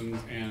 swim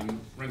lessons, and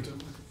rental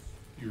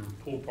your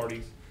pool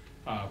parties.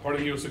 Part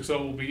of the O60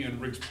 will be in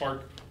Riggs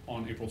Park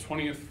on April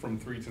 20th from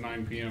 3 to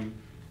 9 p.m.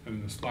 and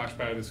then the splash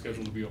pad is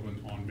scheduled to be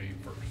open on May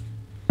 1st.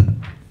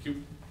 Thank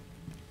you.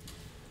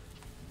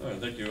 All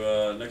right, thank you.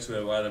 Next we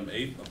have item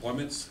 8,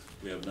 appointments.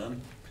 We have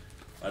none.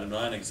 Item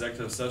 9,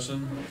 executive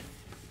session.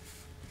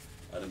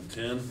 Item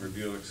 10,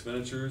 review of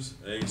expenditures.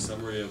 A,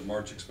 summary of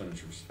March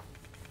expenditures.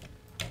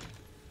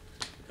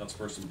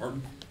 Councilperson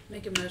Martin.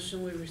 Make a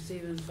motion, we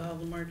receive and file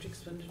the March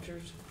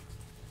expenditures.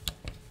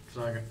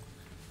 Second.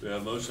 We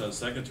have a motion and a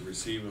second to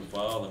receive and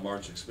file the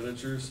March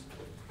expenditures.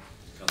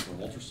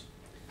 Councilman Walters.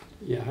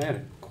 Yeah, I had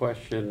a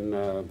question,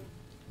 an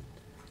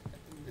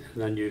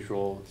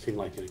unusual, it seemed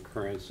like an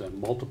occurrence,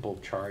 multiple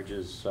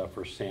charges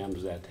for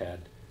SAMs that had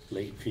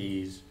late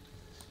fees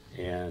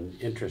and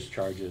interest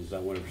charges. I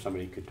wonder if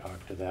somebody could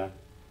talk to that.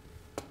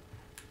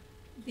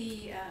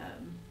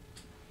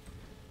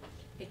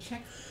 A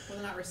check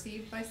was not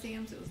received by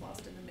Sam's, it was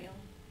lost in the mail,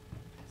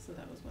 so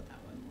that was what that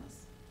one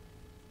was.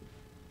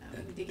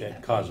 We did get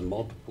That caused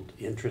multiple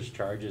interest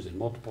charges and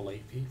multiple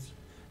late fees?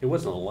 It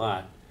wasn't a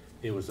lot,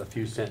 it was a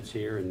few cents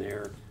here and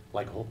there,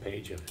 like a whole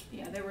page of it.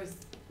 Yeah, there was,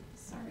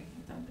 sorry,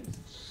 I thought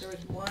there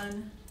was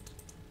one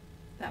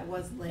that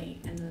was late,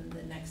 and then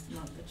the next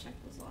month the check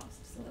was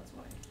lost, so that's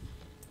why.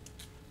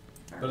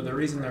 But the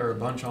reason there are a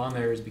bunch on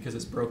there is because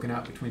it's broken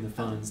out between the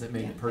funds that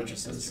made the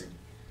purchases.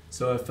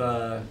 So if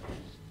a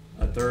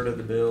third of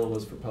the bill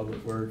was for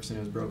Public Works and it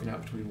was broken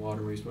out between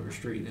water, wastewater,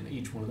 street, then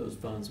each one of those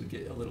funds would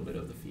get a little bit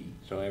of the fee.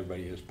 So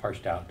everybody is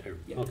parsed out there.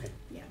 Yeah. Okay.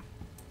 Yeah.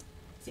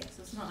 Yeah,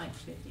 so it's not like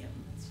 50 of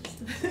them, it's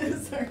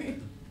just, sorry.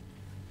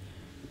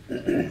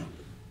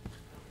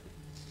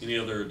 Any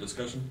other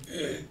discussion?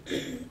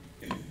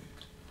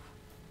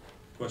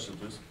 Question,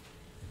 please.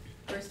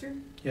 Brewster?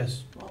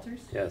 Yes. Walters?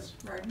 Yes.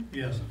 Martin?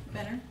 Yes.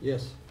 Benner?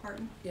 Yes.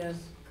 Horton? Yes.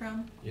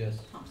 Crum? Yes.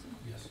 Thompson?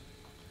 Yes.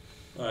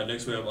 All right,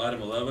 next we have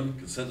item 11,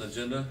 consent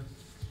agenda.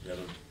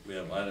 We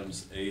have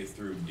items A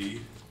through D.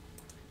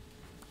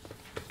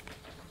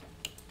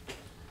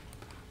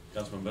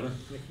 Councilman Benner.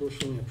 Make a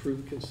motion to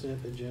approve consent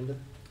agenda.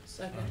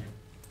 Second.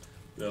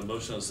 We have a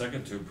motion and a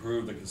second to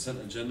approve the consent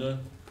agenda,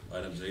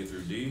 items A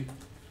through D.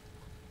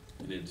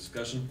 Any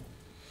discussion?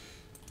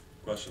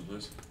 Question,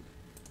 please.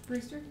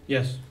 Brewster?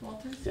 Yes.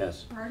 Walters?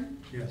 Yes. Martin?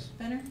 Yes.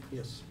 Benner?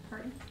 Yes.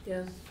 Harden?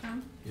 Yes.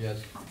 Crum?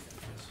 Yes. Thompson?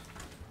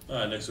 All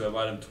right, next we have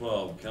item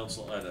 12,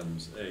 council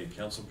items. A,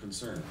 council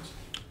concerns.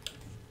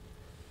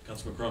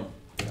 Councilman Crum.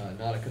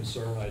 Not a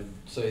concern. I'd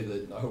say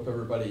that I hope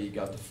everybody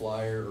got the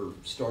flyer or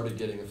started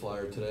getting the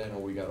flyer today. I know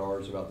we got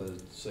ours about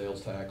the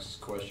sales tax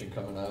question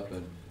coming up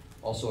and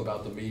also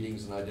about the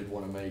meetings. And I did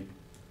want to make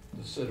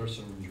the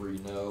citizenry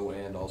know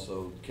and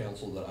also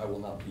council that I will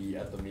not be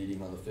at the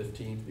meeting on the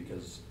 15th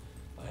because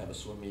I have a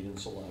swim meet in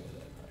Salina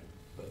that night.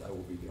 But I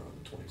will be there on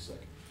the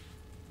 22nd.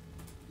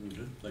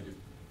 Good, thank you.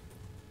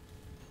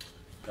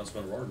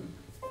 Councilman Warden.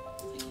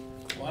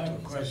 Well, I have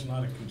a question,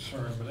 not a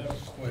concern, but I have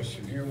a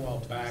question. Here a while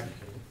back,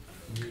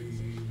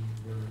 you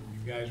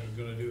guys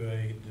were gonna do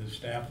the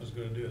staff was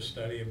gonna do a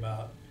study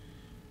about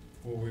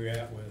where we're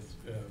at with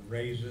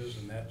raises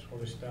and that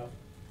sort of stuff.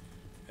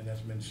 And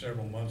that's been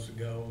several months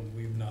ago, and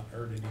we've not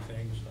heard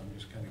anything, so I'm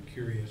just kinda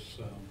curious.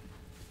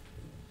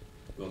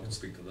 Will can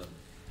speak to that.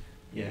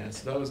 Yeah,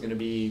 so that was gonna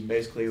be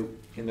basically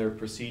in their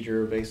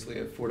procedure, basically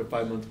a 4 to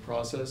 5 month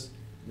process.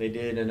 They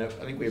did, and I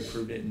think we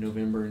approved it in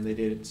November, and they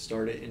did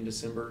start it in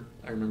December.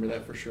 I remember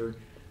that for sure.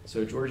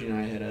 So Georgie and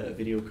I had a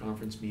video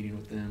conference meeting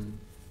with them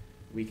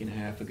a week and a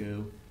half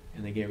ago,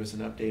 and they gave us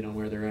an update on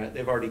where they're at.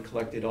 They've already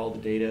collected all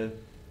the data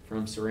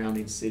from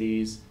surrounding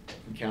cities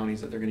and counties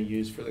that they're gonna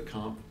use for the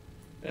comp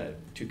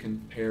to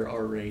compare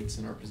our rates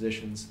and our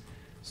positions.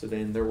 So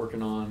then they're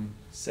working on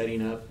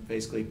setting up,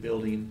 basically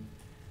building.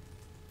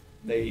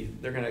 They're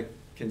gonna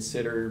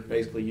consider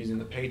basically using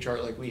the pay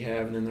chart like we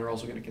have, and then they're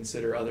also gonna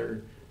consider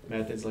other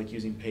methods like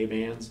using pay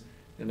bands,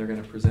 and they're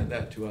gonna present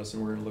that to us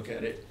and we're gonna look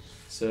at it.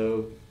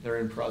 So they're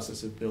in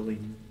process of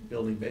building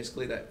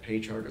basically that pay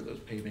chart or those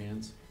pay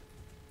bands.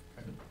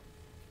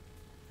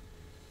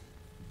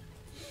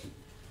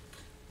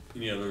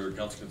 Any other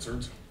council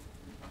concerns?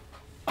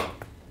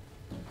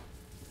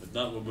 If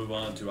not, we'll move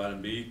on to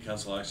item B,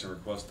 council action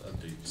request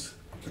updates.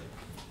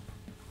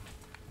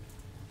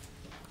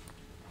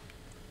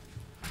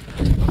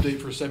 Update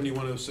for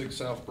 7106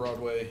 South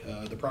Broadway.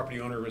 The property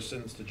owner was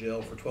sentenced to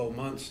jail for 12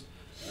 months.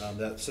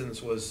 That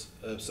sentence was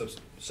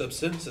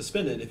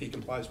suspended if he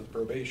complies with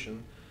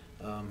probation.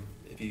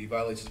 If he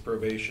violates his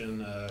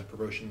probation,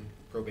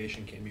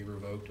 probation can be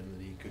revoked and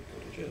then he could go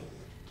to jail.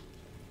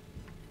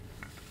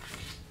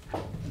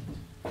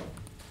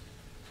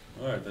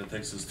 All right, that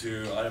takes us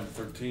to item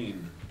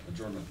 13,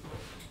 adjournment.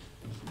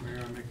 Mr. Mayor,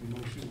 I make a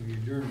motion, we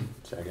adjourn.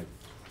 Second.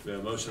 We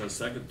have a motion and a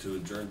second to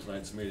adjourn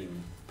tonight's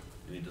meeting.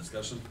 Any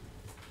discussion?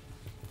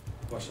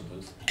 Question,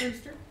 please.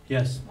 Brewster?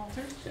 Yes.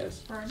 Walters?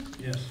 Yes. Martin?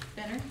 Yes.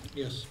 Benner?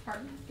 Yes.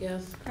 Harden?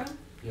 Yes. Crum?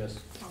 Yes.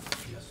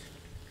 Thompson? Yes.